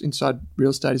book, this Inside Real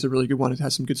Estate, is a really good one. It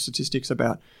has some good statistics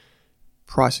about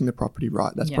pricing the property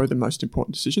right. That's probably the most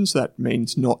important decision. So that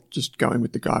means not just going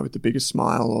with the guy with the biggest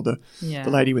smile or the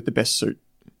lady with the best suit.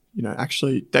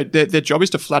 Actually, their job is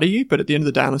to flatter you, but at the end of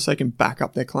the day, unless they can back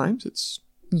up their claims,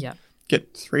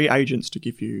 get 3 agents to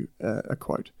give you a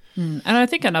quote. And I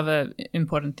think another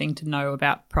important thing to know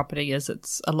about property is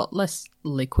it's a lot less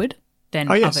liquid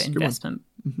than other investment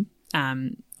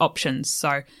options.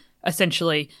 So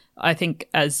essentially, I think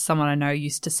as someone I know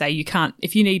used to say,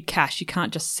 if you need cash, you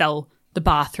can't just sell the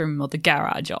bathroom or the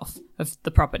garage off of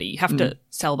the property. You have to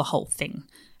sell the whole thing.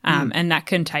 And that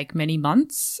can take many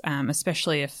months,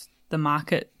 especially if the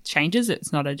market changes.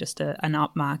 It's not just an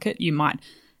up market. You might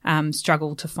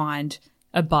struggle to find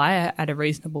a buyer at a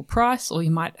reasonable price, or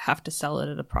you might have to sell it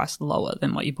at a price lower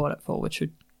than what you bought it for, which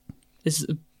is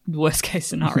a worst case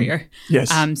scenario.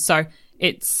 Yes. So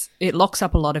it locks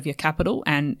up a lot of your capital,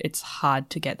 and it's hard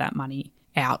to get that money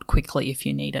out quickly if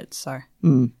you need it. So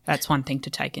that's one thing to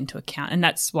take into account, and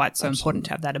that's why it's so important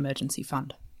to have that emergency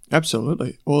fund.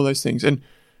 Absolutely, all those things. And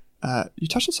you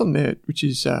touched on something there, which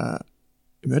is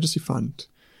emergency fund.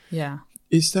 Yeah.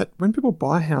 Is that when people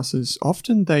buy houses,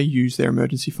 often they use their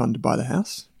emergency fund to buy the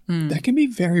house. That can be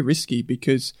very risky,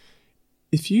 because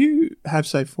if you have,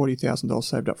 say, $40,000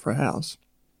 saved up for a house,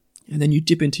 and then you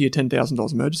dip into your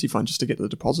 $10,000 emergency fund just to get the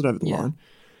deposit over the line,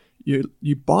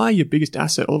 you buy your biggest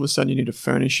asset, all of a sudden you need to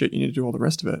furnish it, you need to do all the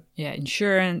rest of it. Yeah,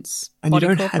 insurance, and body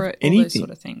you don't corporate, have anything. all those sort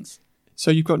of things.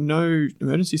 So you've got no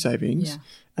emergency savings,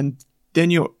 and then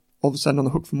you're all of a sudden on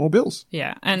the hook for more bills.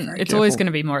 Yeah, and Very it's always careful. going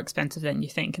to be more expensive than you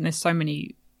think. And there's so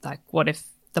many, like, what if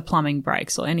the plumbing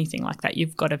breaks or anything like that?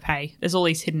 You've got to pay. There's all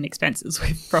these hidden expenses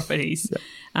with properties.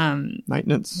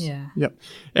 Maintenance. Yeah. Yep.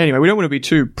 Anyway, we don't want to be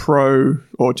too pro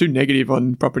or too negative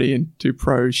on property and too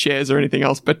pro shares or anything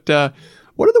else, but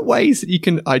what are the ways that you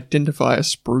can identify a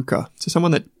spruiker? So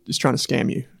someone that is trying to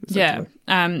scam you. Yeah.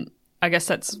 effectively. I guess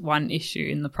that's one issue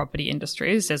in the property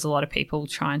industry is there's a lot of people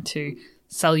trying to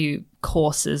sell you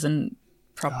courses and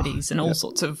properties and all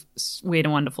sorts of weird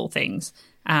and wonderful things,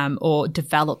 or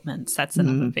developments. That's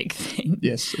another big thing.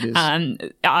 Yes, it is.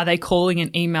 Are they calling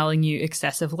and emailing you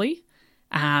excessively?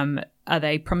 Are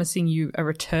they promising you a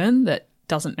return that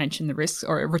doesn't mention the risks,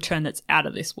 or a return that's out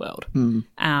of this world?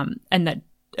 And that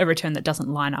a return that doesn't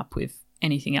line up with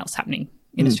anything else happening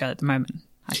in Australia at the moment.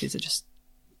 Like, these are just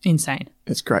insane.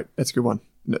 That's great. That's a good one.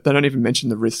 They don't even mention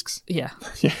the risks. Yeah.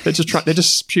 Yeah, they're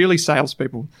just purely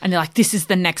salespeople. And they're like, this is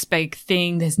the next big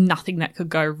thing. There's nothing that could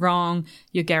go wrong.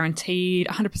 You're guaranteed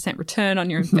 100% return on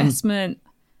your investment.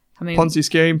 I mean, Ponzi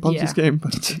scheme. Yeah.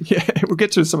 But yeah, we'll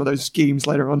get to some of those schemes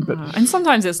later on. But and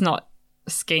sometimes it's not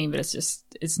a scheme, but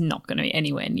it's not going to be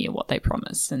anywhere near what they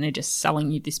promise. And they're just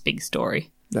selling you this big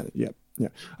story. yeah.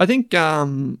 I think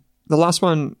the last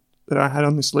one that I had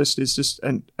on this list is just,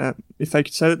 and if they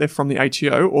could say that they're from the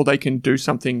ATO, or they can do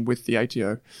something with the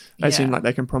ATO, they seem like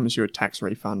they can promise you a tax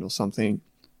refund or something.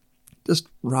 Just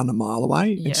run a mile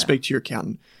away and speak to your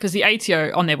accountant. Because the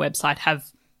ATO on their website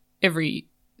have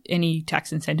any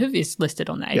tax incentive is listed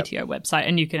on the ATO website,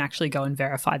 and you can actually go and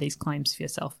verify these claims for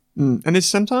yourself. And there's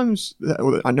sometimes,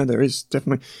 I know there is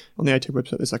definitely on the ATO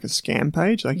website, there's like a scam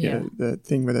page, like the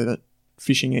thing where they're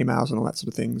phishing emails and all that sort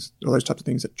of things, all those types of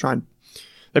things that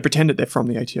they pretend that they're from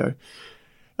the ATO.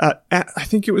 I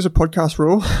think it was a podcast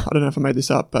rule. I don't know if I made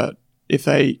this up, but if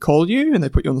they call you and they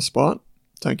put you on the spot,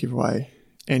 don't give away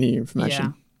any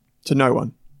information to no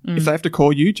one. If they have to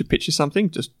call you to pitch you something,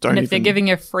 just don't. And if they're giving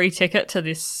you a free ticket to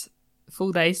this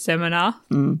full day seminar,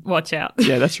 watch out.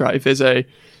 Yeah, that's right. If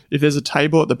there's a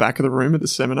table at the back of the room at the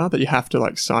seminar that you have to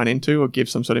like sign into or give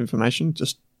some sort of information,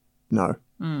 just no.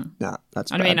 No, that's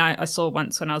bad. I mean, I saw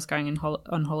once when I was going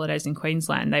on holidays in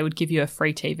Queensland, they would give you a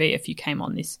free TV if you came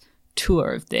on this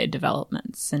tour of their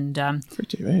developments. And free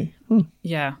TV.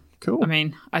 Yeah. Cool. I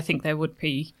mean, I think they would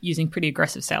be using pretty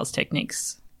aggressive sales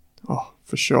techniques. Oh,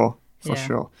 for sure. For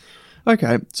sure.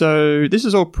 Okay, so this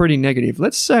is all pretty negative.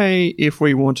 Let's say if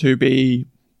we want to be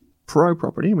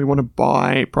pro-property and we want to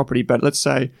buy property, but let's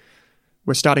say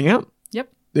we're starting out. Yep.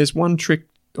 There's one trick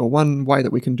or one way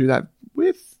that we can do that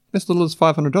with as little as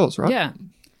 $500, right? Yeah.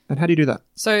 And how do you do that?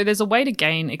 So there's a way to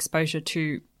gain exposure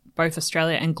to both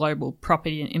Australia and global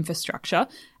property and infrastructure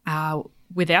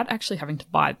without actually having to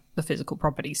buy the physical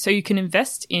property. So you can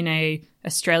invest in a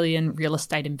Australian real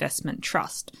estate investment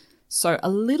trust. So a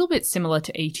little bit similar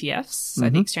to ETFs, so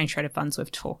the exchange traded funds we've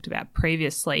talked about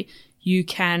previously.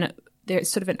 They're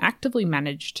sort of an actively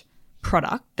managed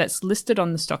product that's listed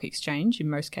on the stock exchange in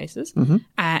most cases,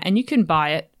 and you can buy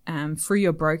it through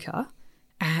your broker,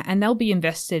 and they'll be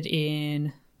invested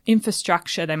in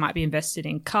infrastructure. They might be invested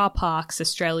in car parks,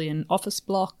 Australian office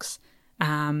blocks,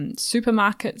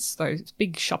 supermarkets, those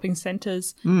big shopping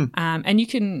centres, and you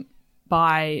can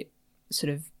buy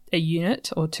sort of a unit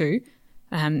or two,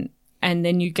 and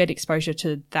then you get exposure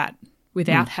to that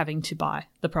without having to buy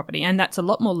the property. And that's a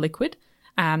lot more liquid.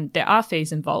 There are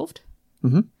fees involved.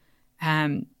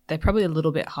 They're probably a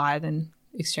little bit higher than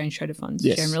exchange traded funds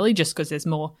generally, just because there's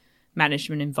more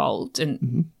management involved.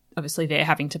 And obviously they're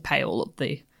having to pay all of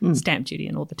the stamp duty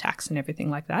and all the tax and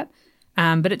everything like that.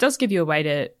 But it does give you a way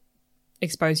to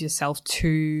expose yourself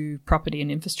to property and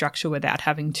infrastructure without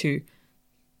having to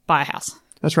buy a house.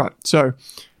 That's right. So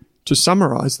to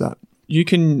summarize that, you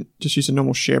can just use a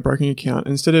normal share broking account.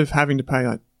 Instead of having to pay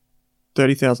like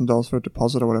 $30,000 for a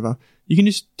deposit or whatever, you can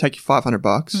just take your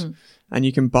 $500 and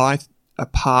you can buy a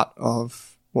part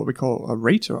of what we call a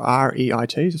REIT or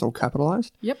REIT. It's all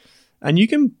capitalized. Yep. And you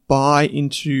can buy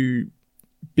into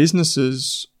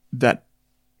businesses that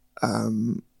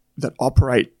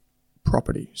operate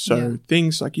property. So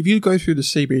things like if you go through the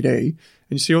CBD and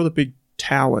you see all the big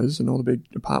towers and all the big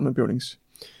apartment buildings,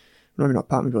 maybe not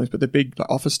apartment buildings, but the big like,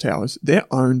 office towers, they're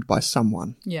owned by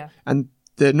someone. Yeah. And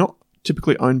they're not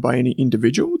typically owned by any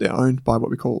individual. They're owned by what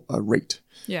we call a REIT.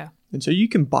 Yeah. And so you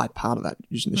can buy part of that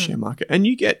using the share market. And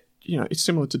you get, it's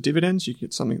similar to dividends. You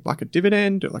get something like a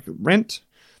dividend or like a rent.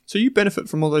 So you benefit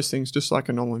from all those things just like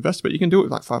a normal investor, but you can do it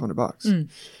with like $500.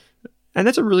 And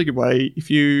that's a really good way if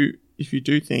you if you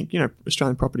do think,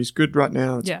 Australian property is good right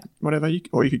now, it's whatever,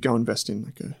 or you could go invest in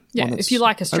like a one that's if you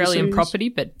like Australian overseas. property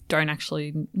but don't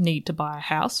actually need to buy a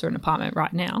house or an apartment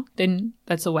right now, then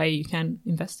that's a way you can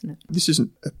invest in it. This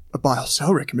isn't a buy or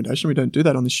sell recommendation. We don't do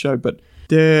that on this show, but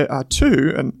there are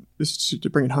two, and this is to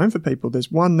bring it home for people.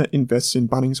 There's one that invests in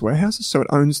Bunnings warehouses, so it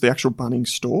owns the actual Bunnings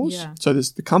stores. Yeah. So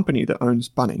there's the company that owns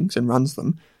Bunnings and runs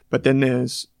them, but then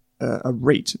there's a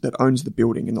REIT that owns the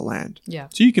building and the land. Yeah.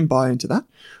 So you can buy into that.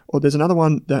 Or there's another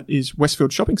one that is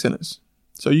Westfield Shopping Centres.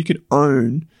 So you could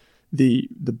own the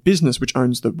business which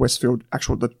owns the Westfield,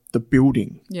 the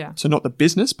building. Yeah. So not the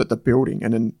business, but the building,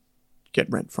 and then get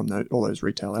rent from all those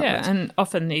retail outlets. Yeah, and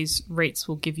often these REITs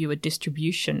will give you a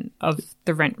distribution of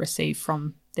the rent received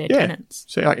from their tenants.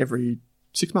 So like every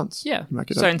 6 months. Yeah. You might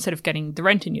get So instead of getting the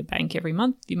rent in your bank every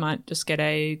month, you might just get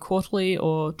a quarterly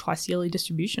or twice yearly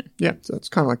distribution. Yeah, so it's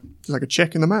kind of like a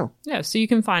check in the mail. Yeah, so you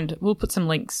can we'll put some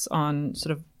links on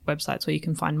sort of websites where you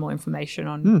can find more information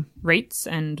on REITs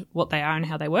and what they are and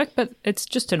how they work, but it's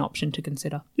just an option to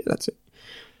consider. Yeah, that's it.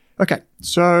 Okay,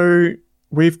 so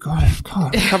we've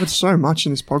covered so much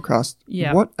in this podcast.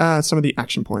 Yeah. What are some of the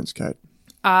action points, Kate?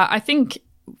 I think,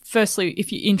 firstly,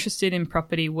 if you're interested in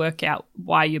property, work out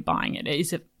why you're buying it.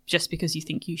 Is it just because you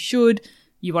think you should,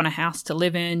 you want a house to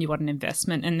live in, you want an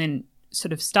investment, and then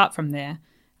sort of start from there.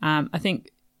 I think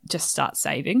just start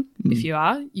saving. If you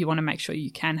want to make sure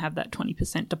you can have that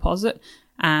 20% deposit.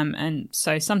 And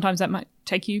so sometimes that might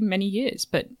take you many years,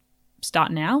 but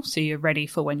start now so you're ready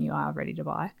for when you are ready to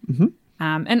buy. Mm-hmm.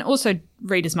 And also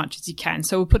read as much as you can.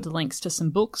 So we'll put the links to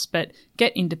some books, but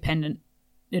get independent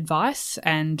advice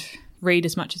and read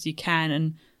as much as you can,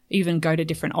 and even go to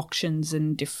different auctions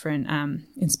and different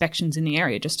inspections in the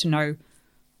area just to know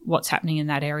what's happening in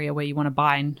that area where you want to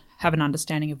buy and have an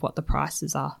understanding of what the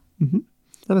prices are. Mm-hmm.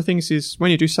 Other things is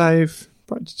when you do save,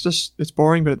 it's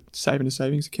boring, but save in a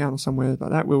savings account or somewhere like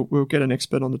that. We'll get an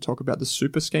expert on to talk about the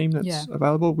super scheme that's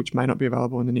available, which may not be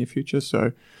available in the near future.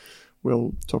 So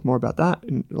we'll talk more about that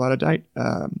in a later date.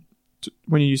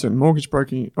 When you use a mortgage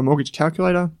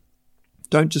calculator,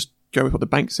 don't just go with what the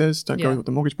bank says. Don't go with what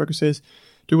the mortgage broker says.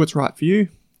 Do what's right for you.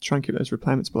 Try and keep those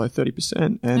repayments below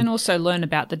 30%. And also learn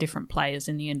about the different players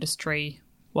in the industry,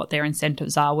 what their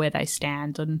incentives are, where they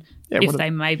stand, and if they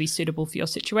may be suitable for your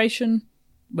situation,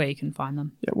 where you can find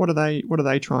them. Yeah, what are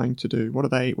they trying to do?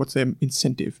 What's their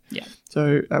incentive? Yeah.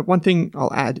 So one thing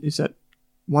I'll add is that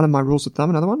one of my rules of thumb,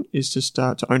 another one, is just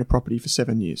to own a property for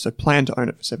 7 years. So plan to own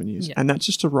it for 7 years. Yeah. And that's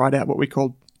just to write out what we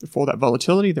call before that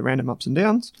volatility, the random ups and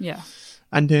downs. Yeah.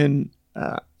 And then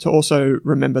to also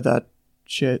remember that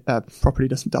property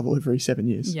doesn't double every 7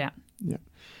 years. Yeah. Yeah.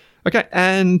 Okay,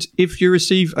 and if you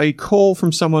receive a call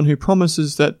from someone who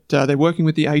promises that they're working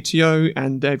with the ATO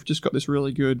and they've just got this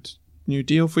really good new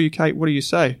deal for you, Kate, what do you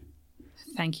say?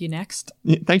 Thank you, next.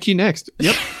 Yeah, thank you, next.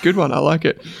 Yep, good one. I like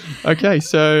it. Okay,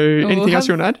 so anything else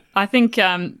you want to add? I think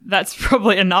that's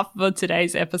probably enough for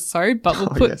today's episode, but we'll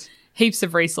put heaps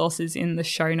of resources in the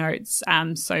show notes.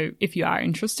 So if you are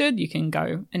interested, you can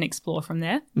go and explore from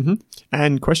there. Mm-hmm.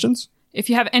 And questions? If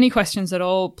you have any questions at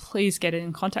all, please get in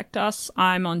and contact us.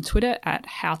 I'm on Twitter at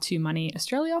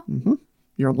HowToMoneyAustralia. Mm-hmm.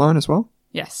 You're online as well?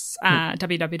 Yes,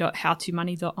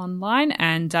 www.howtomoney.online,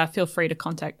 and feel free to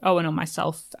contact Owen or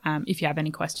myself if you have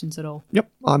any questions at all. Yep,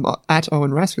 I'm at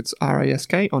Owen Rask, it's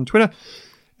RASK on Twitter,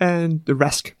 and the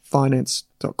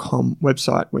raskfinance.com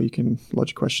website where you can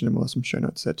lodge a question, and we'll have some show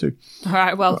notes there too. All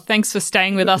right, well, thanks for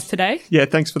staying with us today. Yeah,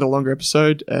 thanks for the longer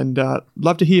episode, and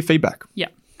love to hear feedback. Yeah.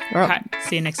 All right. Okay,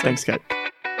 see you next week. Thanks, Kate.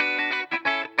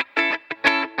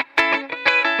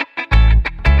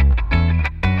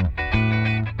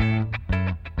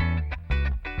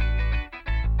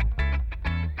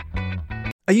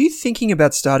 Are you thinking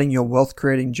about starting your wealth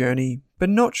creating journey, but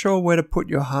not sure where to put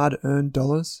your hard-earned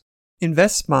dollars?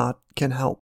 InvestSmart can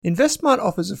help. InvestSmart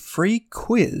offers a free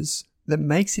quiz that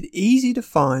makes it easy to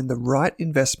find the right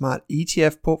InvestSmart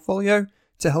ETF portfolio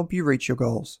to help you reach your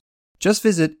goals. Just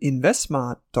visit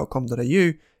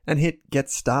investsmart.com.au and hit Get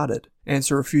Started.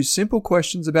 Answer a few simple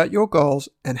questions about your goals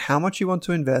and how much you want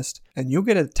to invest, and you'll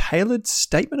get a tailored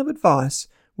statement of advice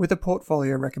with a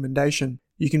portfolio recommendation.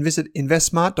 You can visit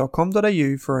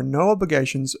investsmart.com.au for a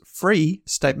no-obligations free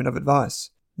statement of advice.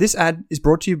 This ad is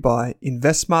brought to you by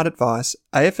InvestSmart Advice,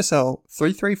 AFSL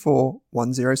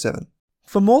 334107.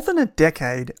 For more than a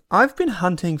decade, I've been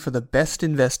hunting for the best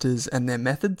investors and their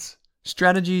methods,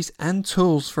 strategies, and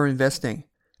tools for investing.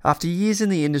 After years in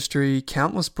the industry,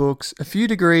 countless books, a few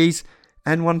degrees,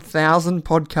 and 1,000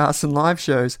 podcasts and live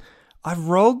shows, I've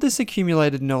rolled this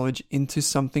accumulated knowledge into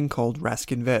something called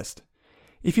Rask Invest.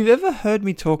 If you've ever heard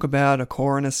me talk about a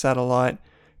core and a satellite,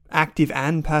 active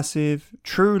and passive,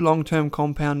 true long-term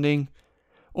compounding,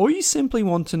 or you simply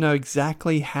want to know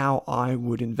exactly how I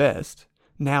would invest,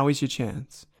 now is your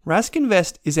chance. Rask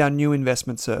Invest is our new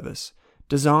investment service,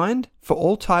 designed for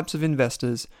all types of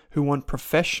investors who want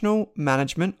professional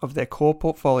management of their core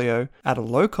portfolio at a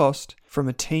low cost from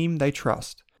a team they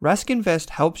trust. Rask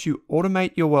Invest helps you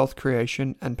automate your wealth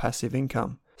creation and passive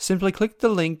income. Simply click the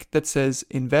link that says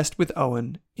Invest with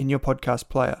Owen in your podcast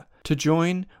player to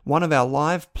join one of our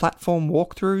live platform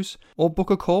walkthroughs or book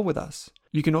a call with us.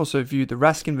 You can also view the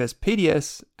Rask Invest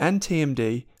PDS and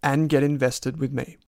TMD and get invested with me.